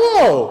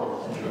Jell-O?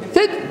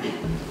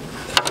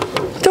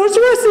 Those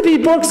recipe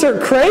books are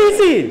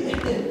crazy.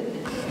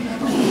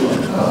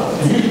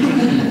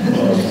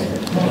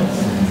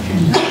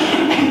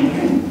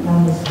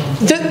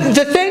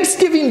 The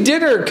Thanksgiving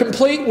dinner,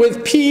 complete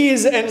with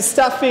peas and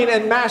stuffing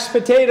and mashed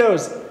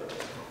potatoes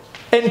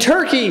and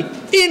turkey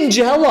in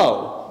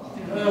Jell-O.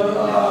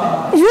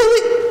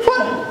 Really?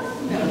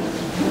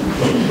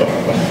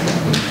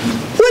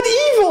 What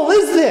evil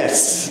is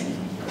this?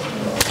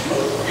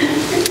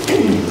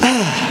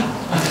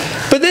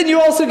 But then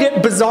you also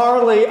get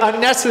bizarrely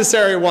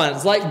unnecessary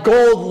ones, like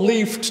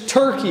gold-leafed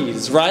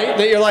turkeys, right?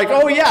 That you're like,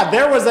 oh yeah,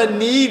 there was a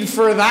need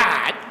for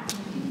that.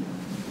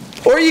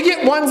 Or you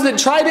get ones that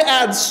try to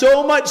add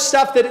so much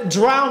stuff that it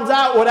drowns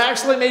out what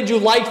actually made you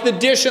like the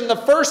dish in the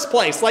first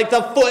place, like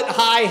the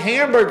foot-high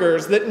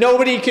hamburgers that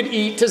nobody could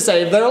eat to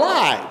save their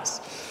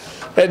lives,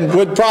 and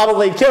would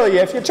probably kill you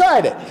if you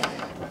tried it.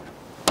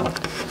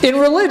 In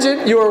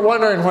religion, you were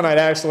wondering when I'd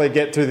actually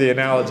get to the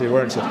analogy,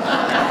 weren't you?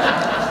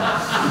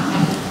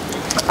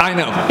 I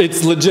know,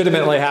 it's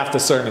legitimately half the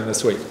sermon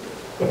this week.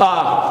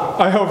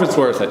 I hope it's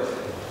worth it.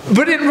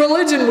 But in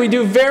religion, we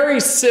do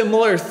very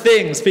similar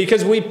things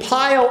because we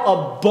pile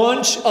a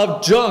bunch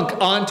of junk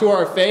onto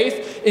our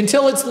faith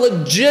until it's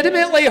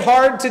legitimately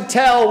hard to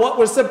tell what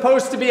was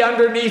supposed to be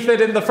underneath it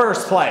in the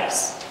first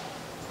place.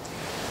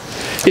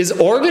 Is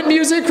organ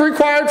music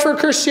required for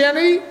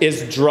Christianity?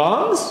 Is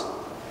drums?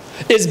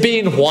 Is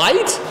being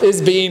white?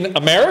 Is being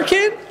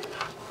American?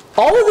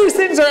 All of these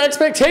things are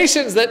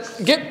expectations that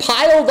get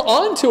piled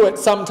onto it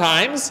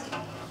sometimes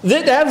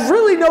that have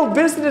really no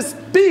business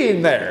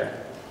being there.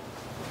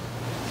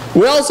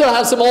 We also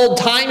have some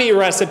old-timey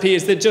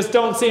recipes that just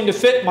don't seem to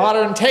fit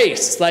modern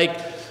tastes, like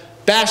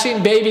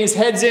bashing babies'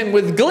 heads in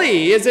with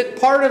glee. Is it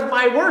part of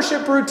my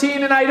worship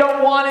routine and I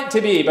don't want it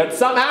to be, but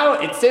somehow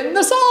it's in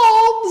the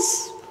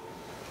Psalms?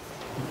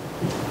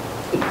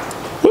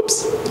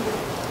 Whoops.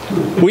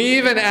 We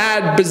even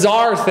add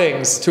bizarre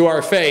things to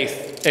our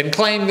faith and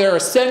claim they're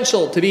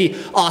essential to be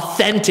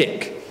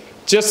authentic,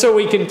 just so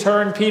we can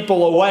turn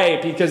people away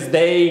because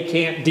they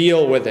can't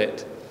deal with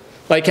it.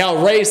 Like how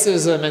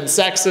racism and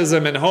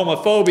sexism and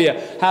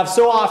homophobia have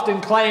so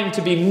often claimed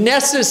to be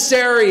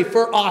necessary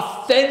for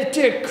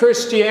authentic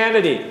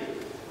Christianity,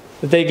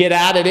 that they get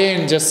added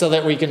in just so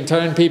that we can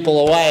turn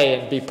people away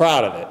and be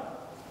proud of it.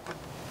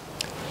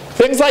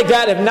 Things like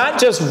that have not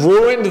just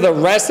ruined the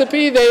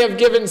recipe, they have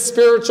given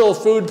spiritual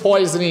food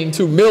poisoning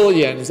to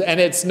millions, and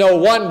it's no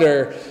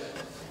wonder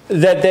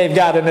that they've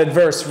got an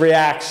adverse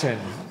reaction.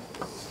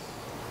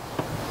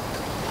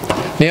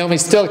 Naomi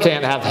still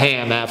can't have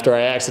ham after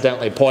I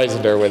accidentally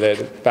poisoned her with it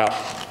about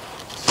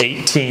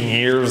 18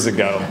 years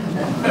ago.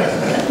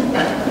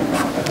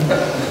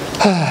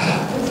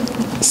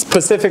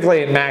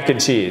 Specifically in mac and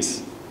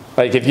cheese.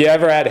 Like if you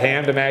ever add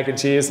ham to mac and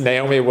cheese,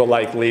 Naomi will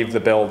like leave the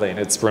building.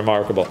 It's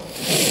remarkable.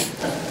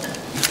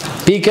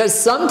 Because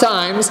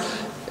sometimes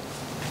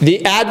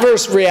the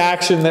adverse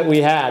reaction that we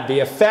had, the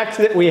effect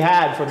that we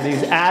had from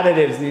these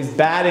additives, these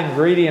bad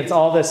ingredients,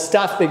 all this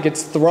stuff that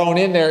gets thrown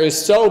in there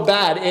is so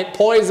bad, it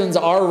poisons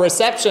our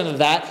reception of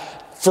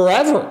that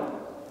forever.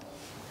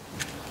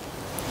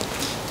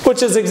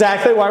 Which is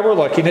exactly why we're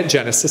looking at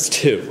Genesis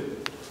 2.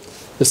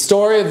 The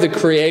story of the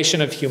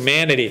creation of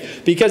humanity.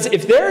 Because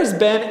if there has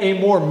been a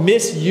more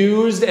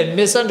misused and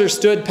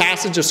misunderstood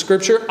passage of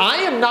Scripture, I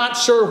am not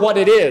sure what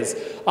it is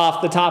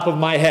off the top of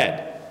my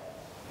head.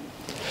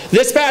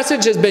 This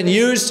passage has been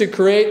used to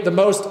create the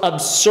most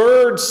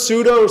absurd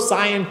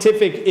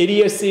pseudo-scientific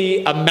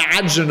idiocy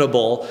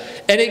imaginable,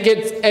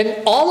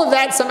 and all of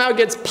that somehow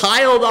gets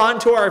piled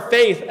onto our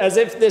faith as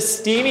if this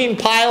steaming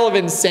pile of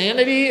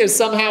insanity is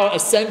somehow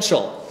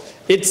essential.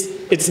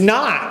 It's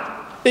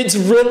not. It's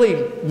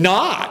really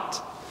not.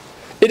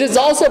 It has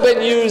also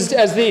been used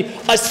as the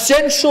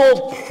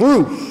essential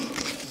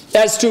proof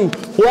as to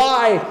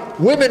why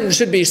women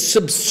should be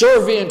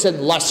subservient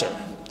and lesser.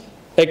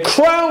 A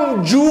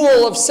crown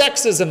jewel of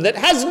sexism that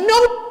has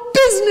no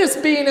business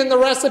being in the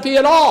recipe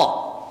at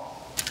all.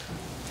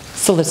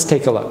 So let's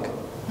take a look,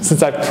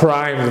 since I've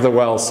primed the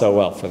well so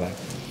well for that.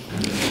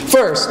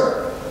 First,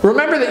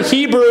 remember that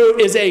Hebrew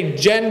is a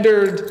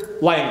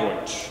gendered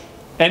language.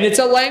 And it's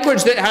a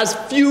language that has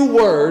few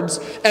words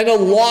and a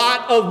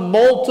lot of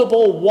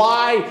multiple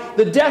why.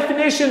 The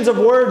definitions of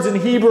words in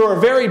Hebrew are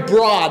very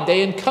broad.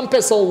 They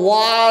encompass a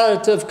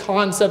lot of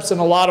concepts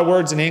and a lot of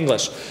words in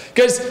English.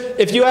 Because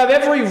if you have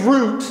every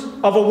root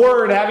of a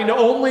word having to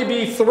only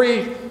be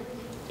three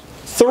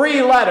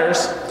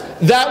letters,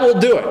 that will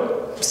do it.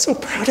 I'm so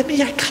proud of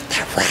me, I got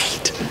that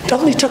right. It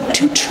only took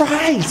 2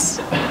 tries.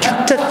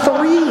 Got to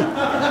 3.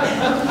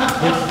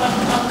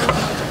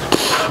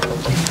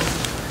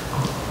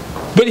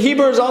 But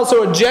Hebrew is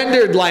also a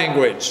gendered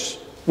language,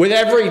 with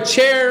every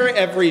chair,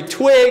 every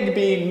twig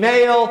being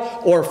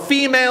male or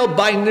female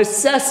by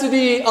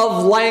necessity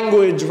of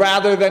language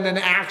rather than an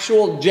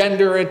actual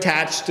gender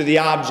attached to the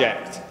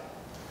object.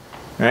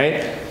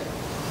 Right?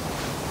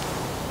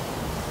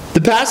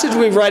 The passage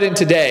we've read in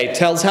today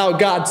tells how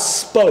God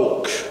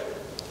spoke,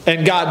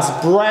 and God's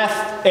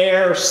breath,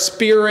 air,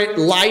 spirit,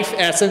 life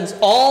essence,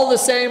 all the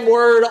same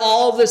word,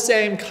 all the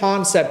same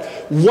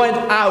concept, went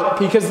out.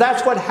 Because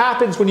that's what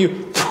happens when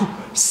you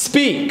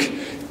speak.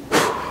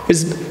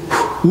 Is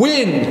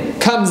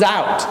wind comes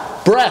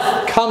out,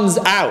 breath comes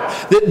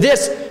out.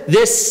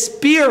 This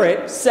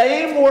spirit,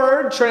 same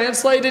word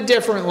translated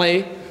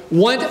differently,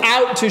 went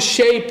out to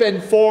shape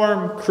and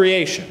form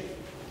creation.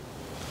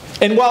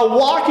 And while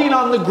walking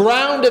on the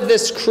ground of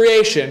this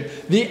creation,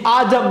 the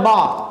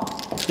Adamah,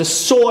 the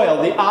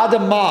soil, the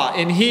Adamah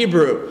in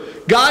Hebrew,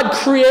 God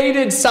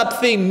created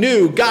something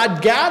new.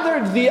 God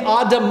gathered the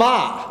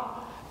Adamah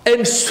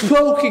and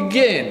spoke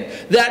again.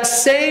 That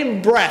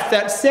same breath,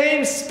 that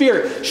same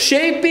spirit,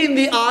 shaping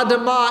the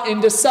Adamah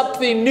into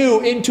something new,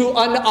 into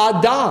an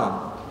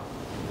Adam,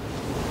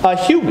 a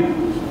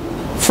human.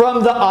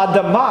 From the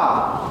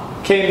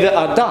Adamah came the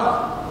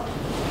Adam.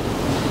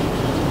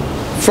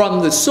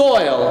 From the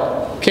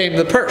soil came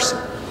the person.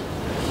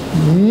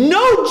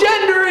 No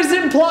gender is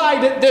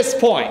implied at this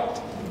point,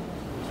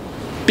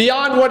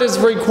 beyond what is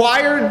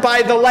required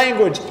by the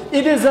language.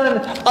 It is an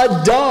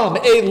Adam,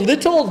 a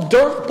little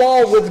dirt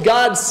ball with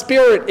God's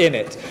Spirit in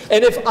it.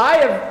 And if I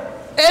have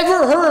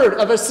ever heard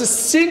of a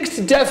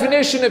succinct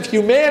definition of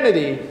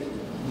humanity,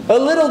 a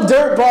little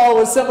dirt ball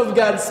with some of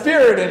God's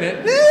Spirit in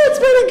it, it's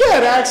pretty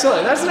good,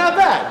 actually. That's not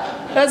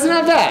bad. That's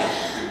not bad.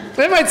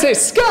 They might say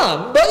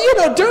scum, but you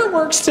know, dirt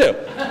works too.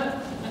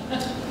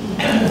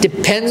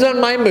 Depends on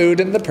my mood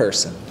and the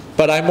person,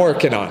 but I'm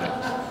working on it.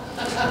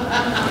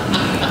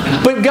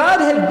 But God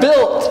had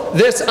built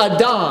this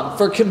Adam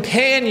for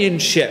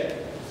companionship,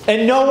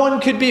 and no one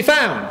could be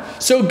found.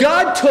 So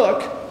God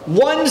took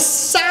one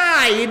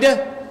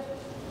side,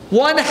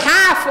 one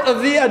half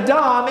of the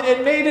Adam,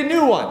 and made a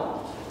new one,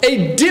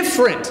 a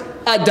different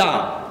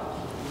Adam.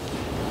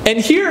 And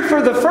here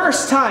for the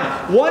first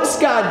time, once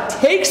God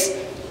takes,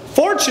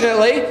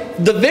 fortunately,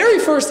 the very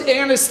first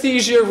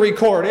anesthesia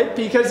recorded,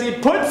 because he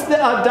puts the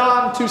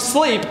Adam to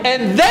sleep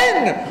and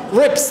then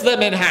rips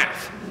them in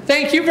half.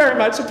 Thank you very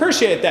much.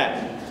 Appreciate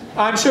that.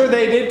 I'm sure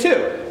they did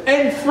too.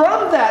 And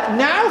from that,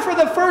 now for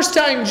the first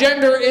time,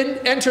 gender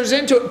enters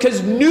into it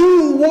because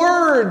new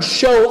words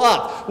show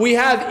up. We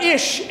have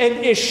ish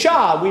and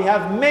isha. We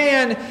have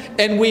man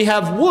and we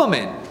have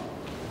woman.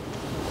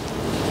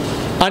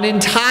 An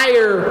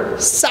entire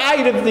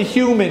side of the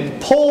human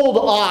pulled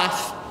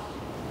off.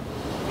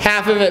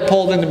 Half of it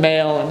pulled into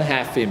male and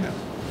half female.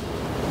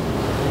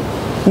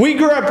 We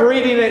grew up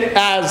reading it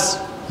as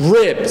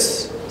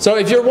ribs. So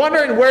if you're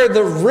wondering where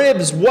the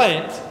ribs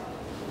went,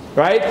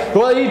 right?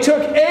 Well, you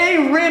took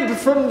a rib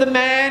from the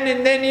man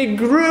and then you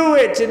grew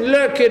it and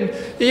look, and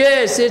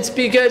yes, it's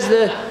because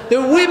the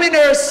women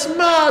are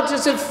small,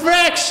 just a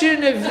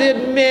fraction of the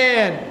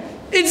man.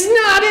 It's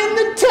not in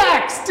the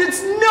text.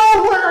 It's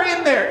nowhere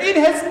in there. It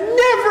has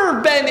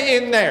never been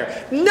in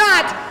there.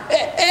 Not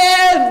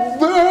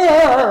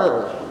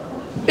ever.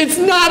 It's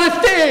not a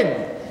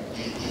thing.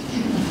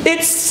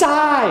 It's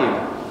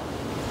side.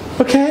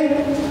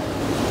 Okay?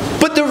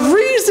 But the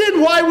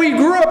reason why we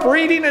grew up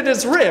reading it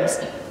as ribs,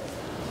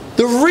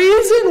 the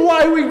reason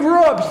why we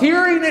grew up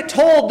hearing it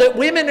told that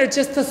women are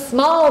just a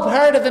small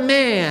part of a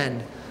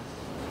man,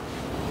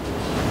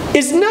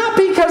 is not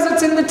because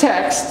it's in the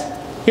text,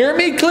 hear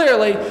me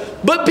clearly,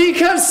 but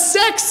because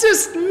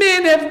sexist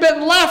men have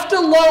been left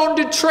alone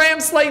to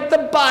translate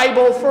the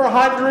Bible for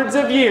hundreds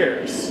of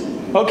years.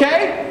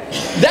 Okay?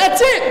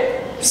 That's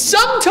it.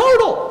 Sum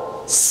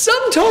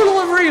total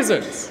of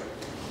reasons.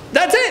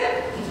 That's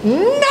it.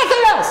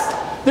 Nothing else.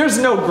 There's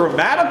no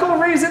grammatical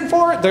reason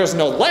for it. There's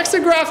no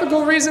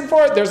lexicographical reason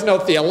for it. There's no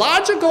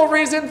theological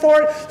reason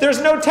for it.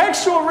 There's no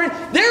textual reason.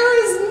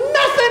 There is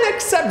nothing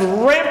except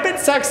rampant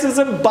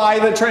sexism by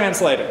the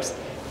translators.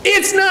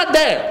 It's not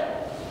there.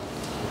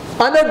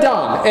 An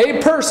Adam,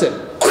 a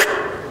person.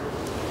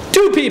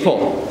 Two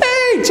people.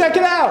 Hey, check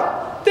it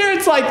out.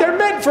 It's like they're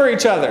meant for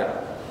each other.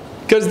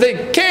 Because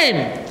they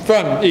came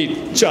from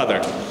each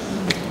other.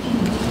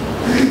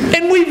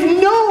 And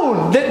we've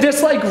known that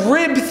this like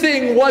rib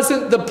thing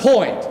wasn't the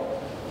point.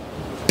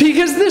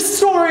 Because this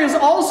story is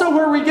also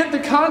where we get the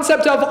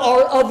concept of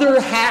our other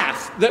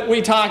half that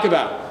we talk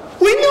about.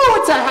 We know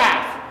it's a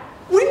half.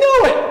 We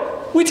know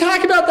it. We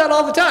talk about that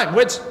all the time,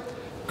 which,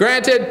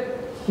 granted,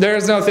 there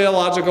is no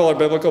theological or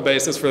biblical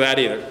basis for that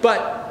either.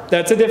 But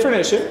that's a different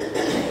issue.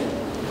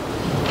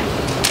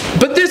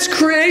 But this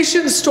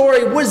creation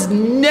story was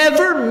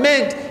never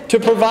meant to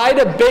provide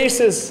a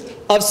basis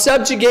of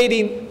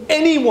subjugating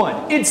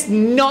anyone. It's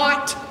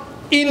not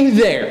in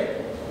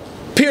there.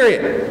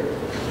 Period.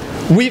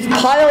 We've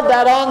piled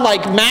that on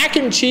like mac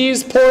and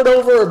cheese poured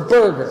over a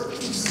burger.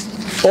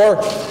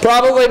 Or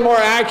probably more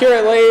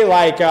accurately,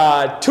 like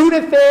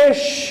tuna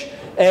fish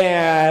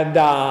and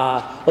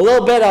a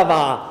little bit of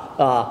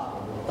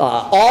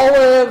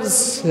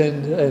olives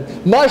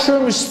and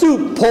mushroom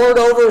soup poured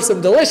over some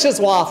delicious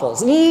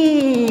waffles.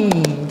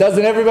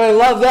 Doesn't everybody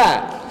love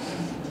that?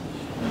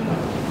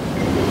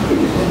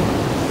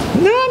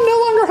 No, I'm no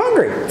longer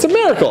hungry. It's a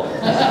miracle.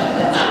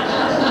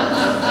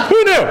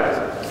 Who knew?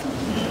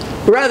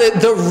 Rather,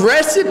 the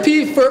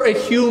recipe for a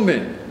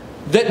human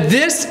that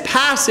this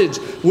passage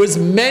was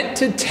meant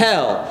to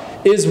tell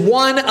is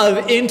one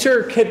of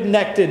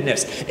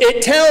interconnectedness.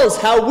 It tells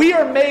how we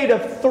are made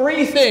of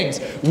three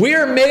things. We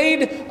are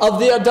made of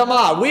the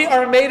Adamah. We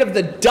are made of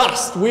the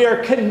dust. We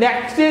are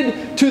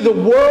connected to the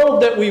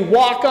world that we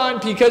walk on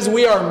because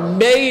we are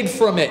made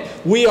from it.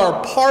 We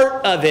are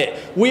part of it.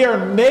 We are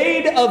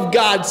made of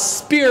God's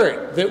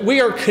Spirit, that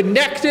we are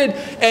connected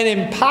and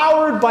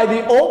empowered by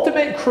the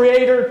ultimate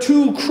Creator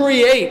to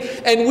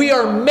create. And we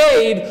are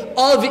made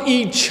of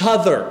each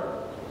other.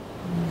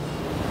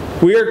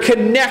 We are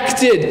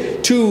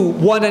connected to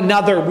one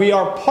another. We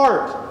are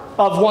part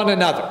of one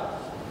another.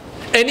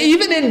 And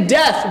even in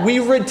death, we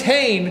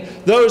retain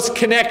those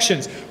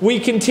connections. We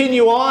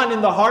continue on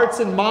in the hearts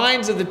and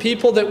minds of the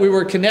people that we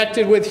were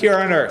connected with here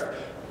on earth.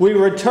 We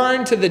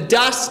return to the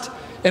dust,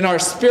 and our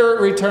spirit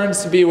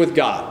returns to be with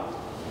God,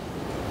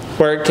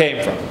 where it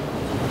came from.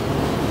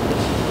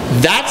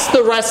 That's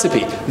the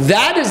recipe.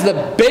 That is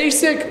the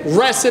basic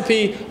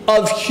recipe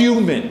of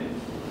human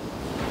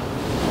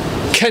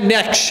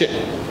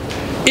connection.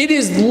 It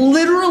is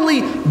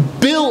literally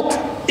built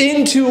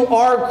into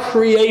our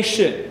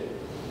creation.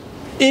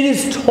 It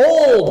is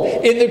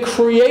told in the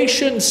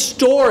creation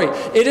story.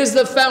 It is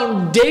the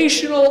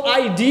foundational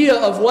idea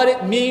of what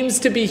it means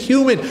to be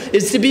human,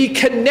 is to be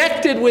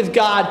connected with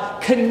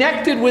God,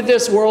 connected with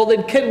this world,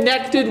 and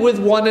connected with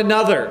one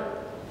another.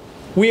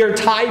 We are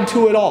tied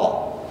to it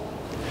all.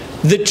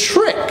 The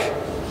trick,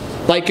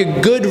 like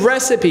a good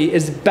recipe,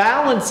 is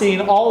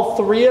balancing all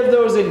three of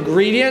those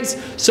ingredients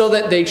so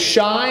that they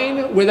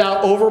shine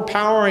without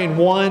overpowering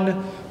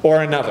one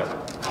or another.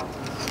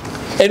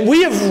 And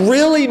we have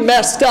really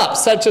messed up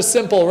such a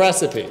simple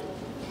recipe.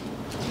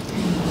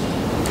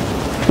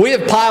 We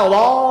have piled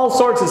all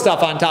sorts of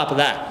stuff on top of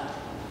that.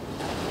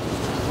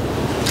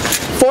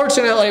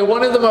 Fortunately,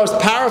 one of the most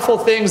powerful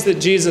things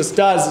that Jesus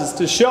does is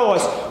to show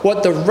us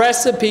what the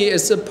recipe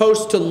is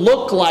supposed to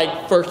look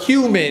like for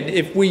human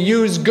if we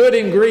use good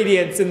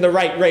ingredients in the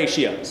right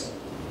ratios.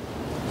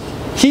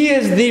 He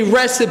is the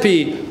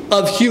recipe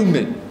of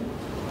human.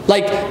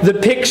 Like the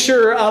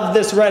picture of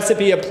this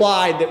recipe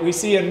applied that we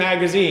see in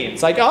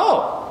magazines. Like,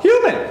 oh,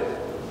 human.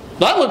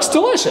 That looks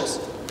delicious.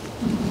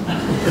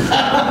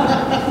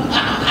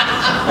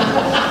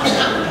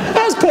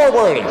 That's poor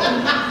wording.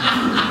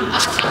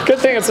 Good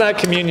thing it's not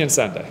Communion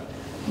Sunday.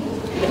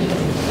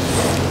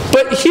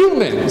 But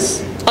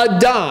humans,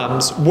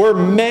 Adams, were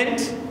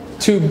meant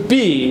to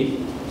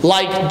be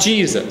like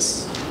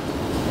Jesus.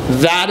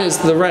 That is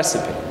the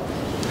recipe.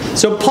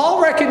 So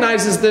Paul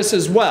recognizes this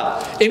as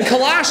well. In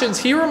Colossians,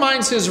 he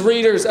reminds his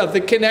readers of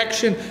the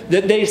connection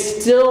that they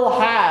still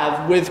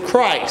have with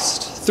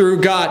Christ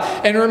through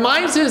God, and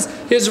reminds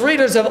his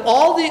readers of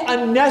all the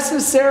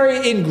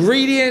unnecessary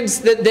ingredients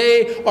that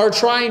they are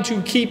trying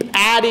to keep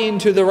adding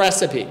to the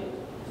recipe.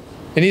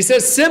 And he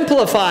says,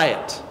 simplify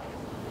it.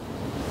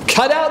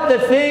 Cut out the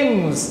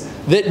things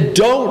that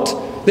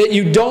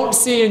you don't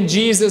see in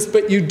Jesus,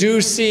 but you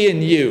do see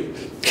in you.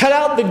 Cut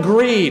out the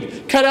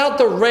greed, cut out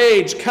the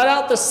rage, cut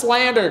out the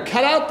slander,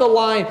 cut out the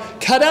lying,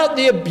 cut out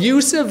the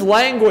abusive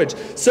language,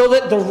 so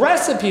that the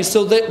recipe,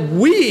 so that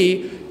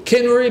we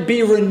can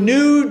be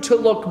renewed to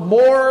look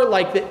more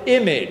like the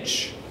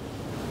image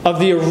of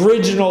the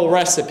original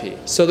recipe,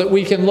 so that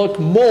we can look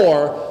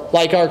more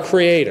like our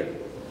Creator.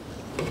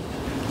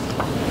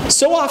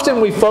 So often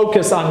we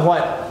focus on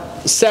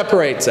what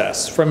separates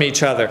us from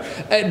each other,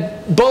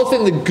 and both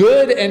in the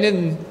good and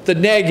in the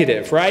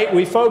negative, right?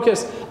 We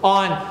focus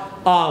on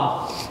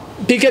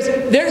Because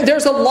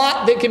there's a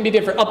lot that can be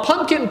different. A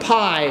pumpkin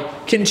pie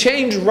can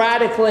change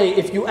radically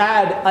if you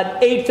add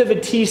 1/8 of a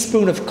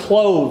teaspoon of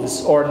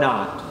cloves or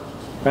not.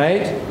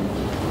 Right?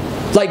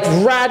 Like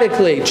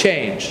radically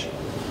change.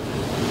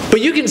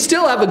 But you can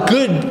still have a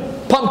good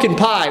pumpkin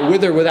pie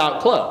with or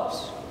without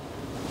cloves.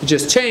 It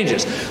just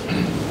changes.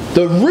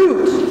 The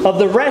root of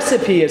the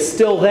recipe is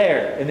still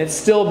there, and it's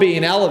still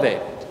being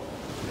elevated.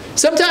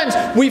 Sometimes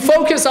we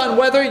focus on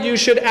whether you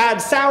should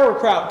add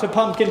sauerkraut to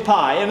pumpkin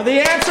pie, and the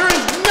answer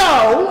is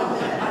no.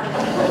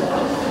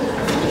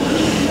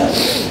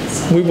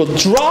 We will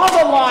draw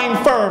the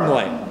line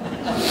firmly.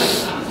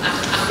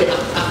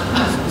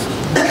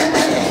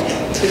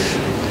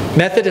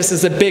 Methodist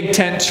is a big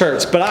tent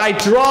church, but I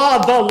draw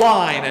the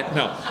line at,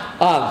 no,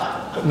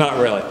 not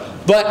really.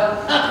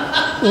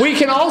 But we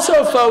can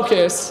also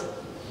focus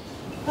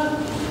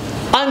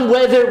on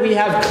whether we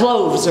have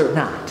cloves or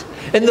not.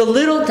 And the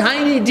little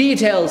tiny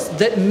details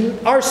that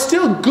are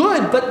still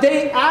good, but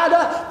they add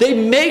up. They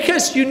make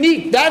us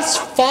unique. That's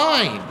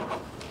fine.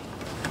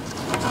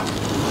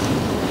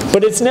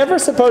 But it's never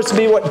supposed to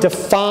be what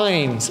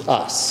defines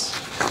us.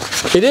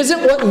 It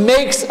isn't what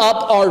makes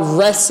up our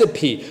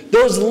recipe.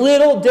 Those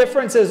little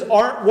differences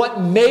aren't what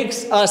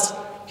makes us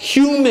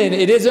human.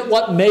 It isn't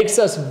what makes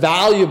us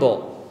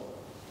valuable.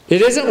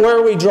 It isn't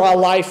where we draw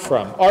life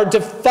from. Our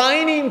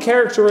defining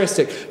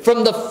characteristic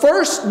from the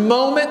first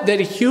moment that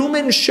a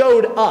human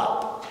showed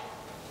up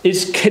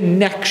is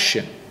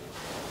connection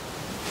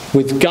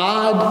with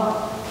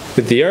God,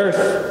 with the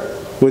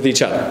earth, with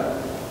each other.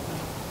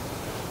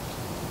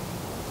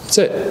 That's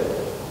it.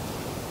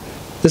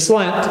 This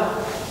Lent,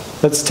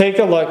 let's take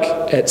a look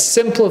at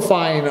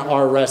simplifying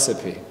our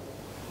recipe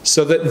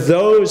so that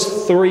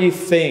those three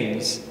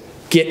things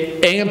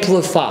get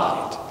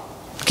amplified,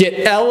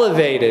 get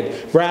elevated,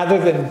 rather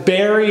than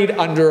buried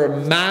under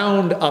a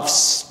mound of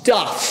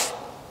stuff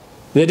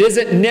that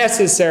isn't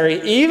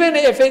necessary, even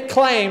if it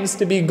claims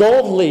to be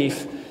gold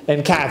leaf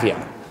and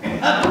caviar.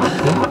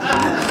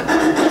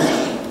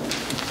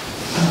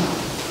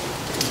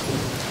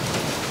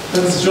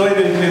 Let's join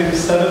in hymn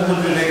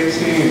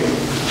 718.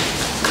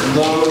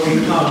 Lo,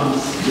 he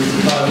comes, his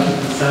cloud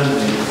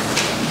descending.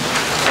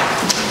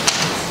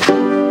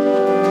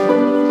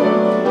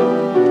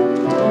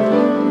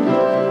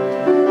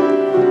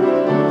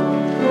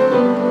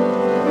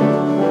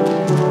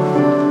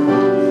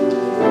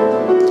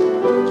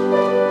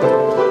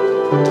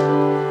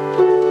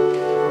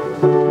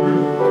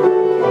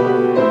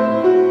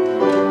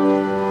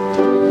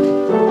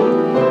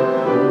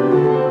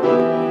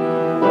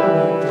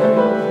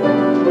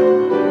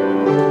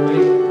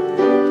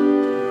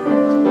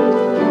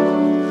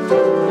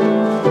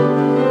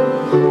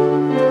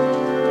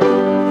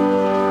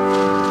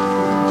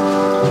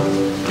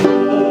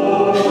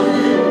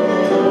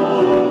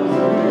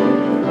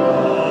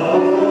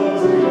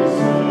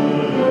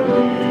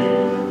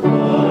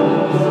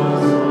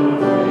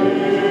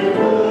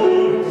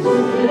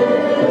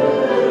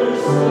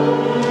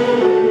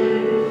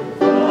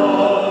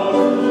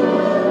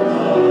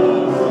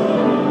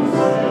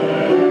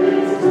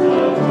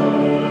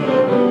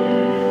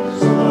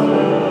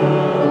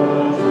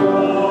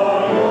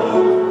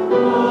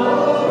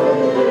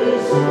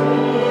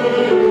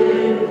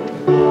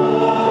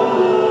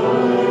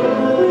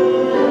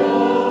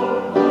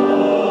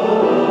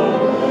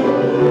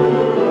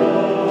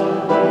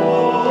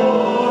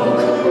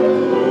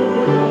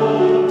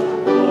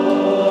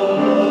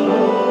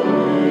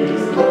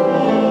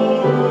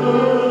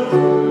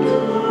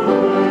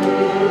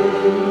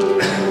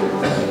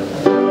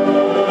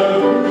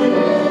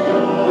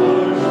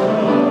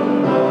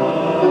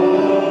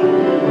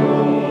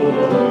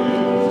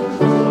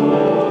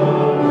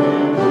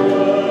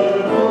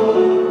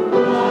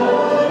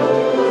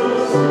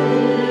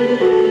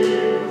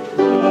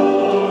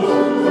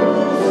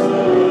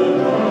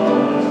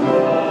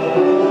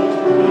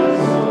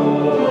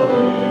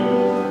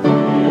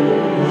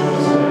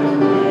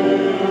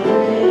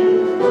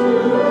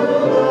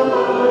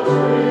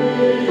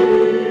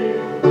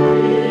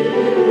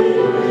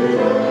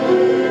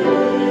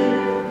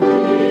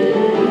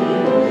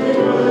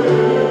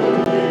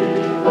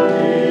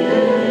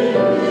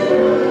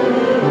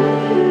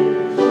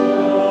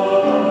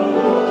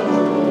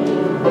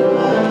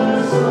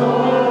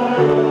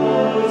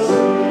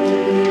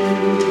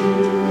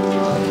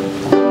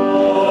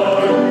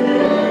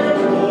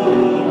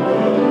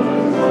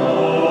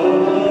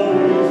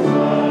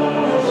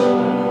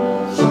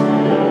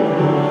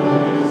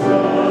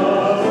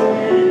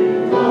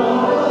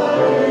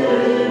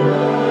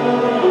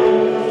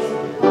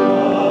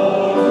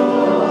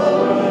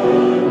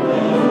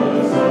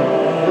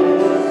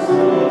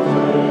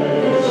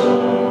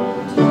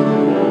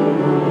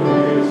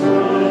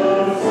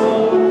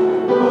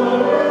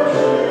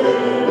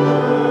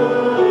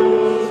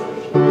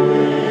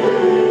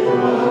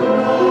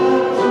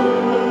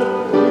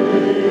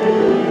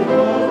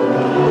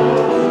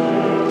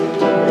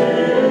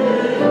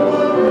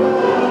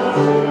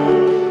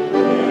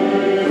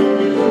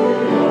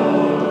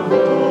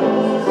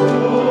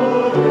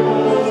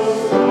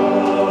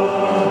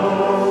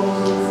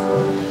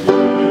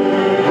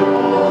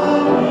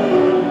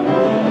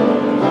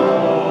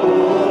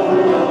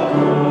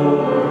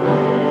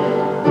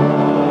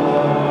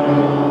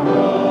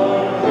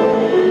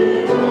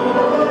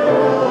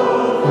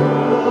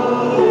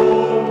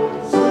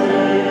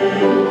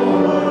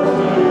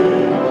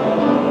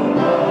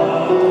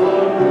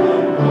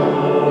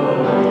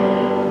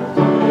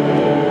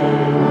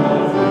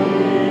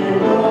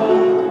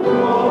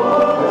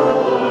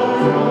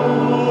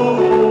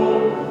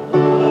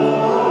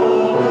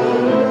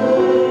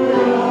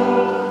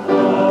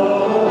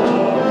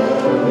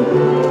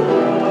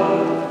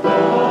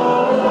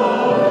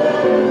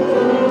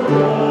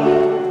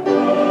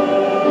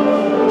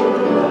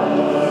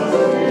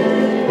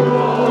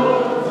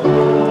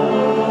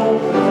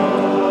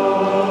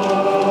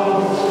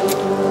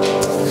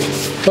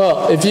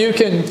 Well, if you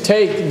can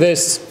take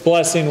this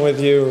blessing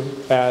with you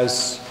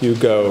as you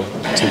go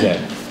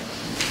today.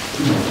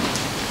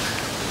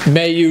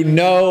 May you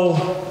know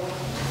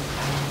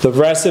the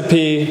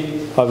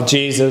recipe of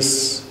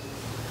Jesus.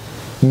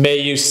 May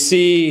you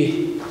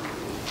see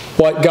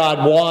what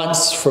God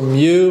wants from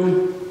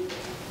you.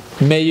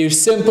 May you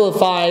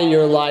simplify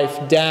your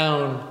life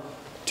down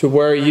to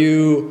where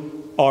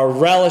you are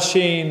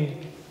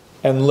relishing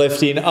and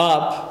lifting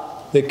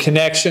up the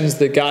connections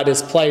that God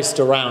has placed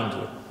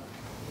around you.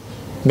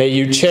 May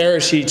you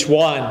cherish each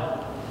one.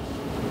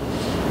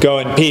 Go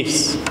in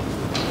peace.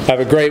 Have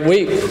a great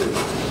week.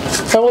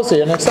 And we'll see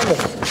you next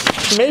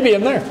Sunday. Maybe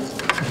in there.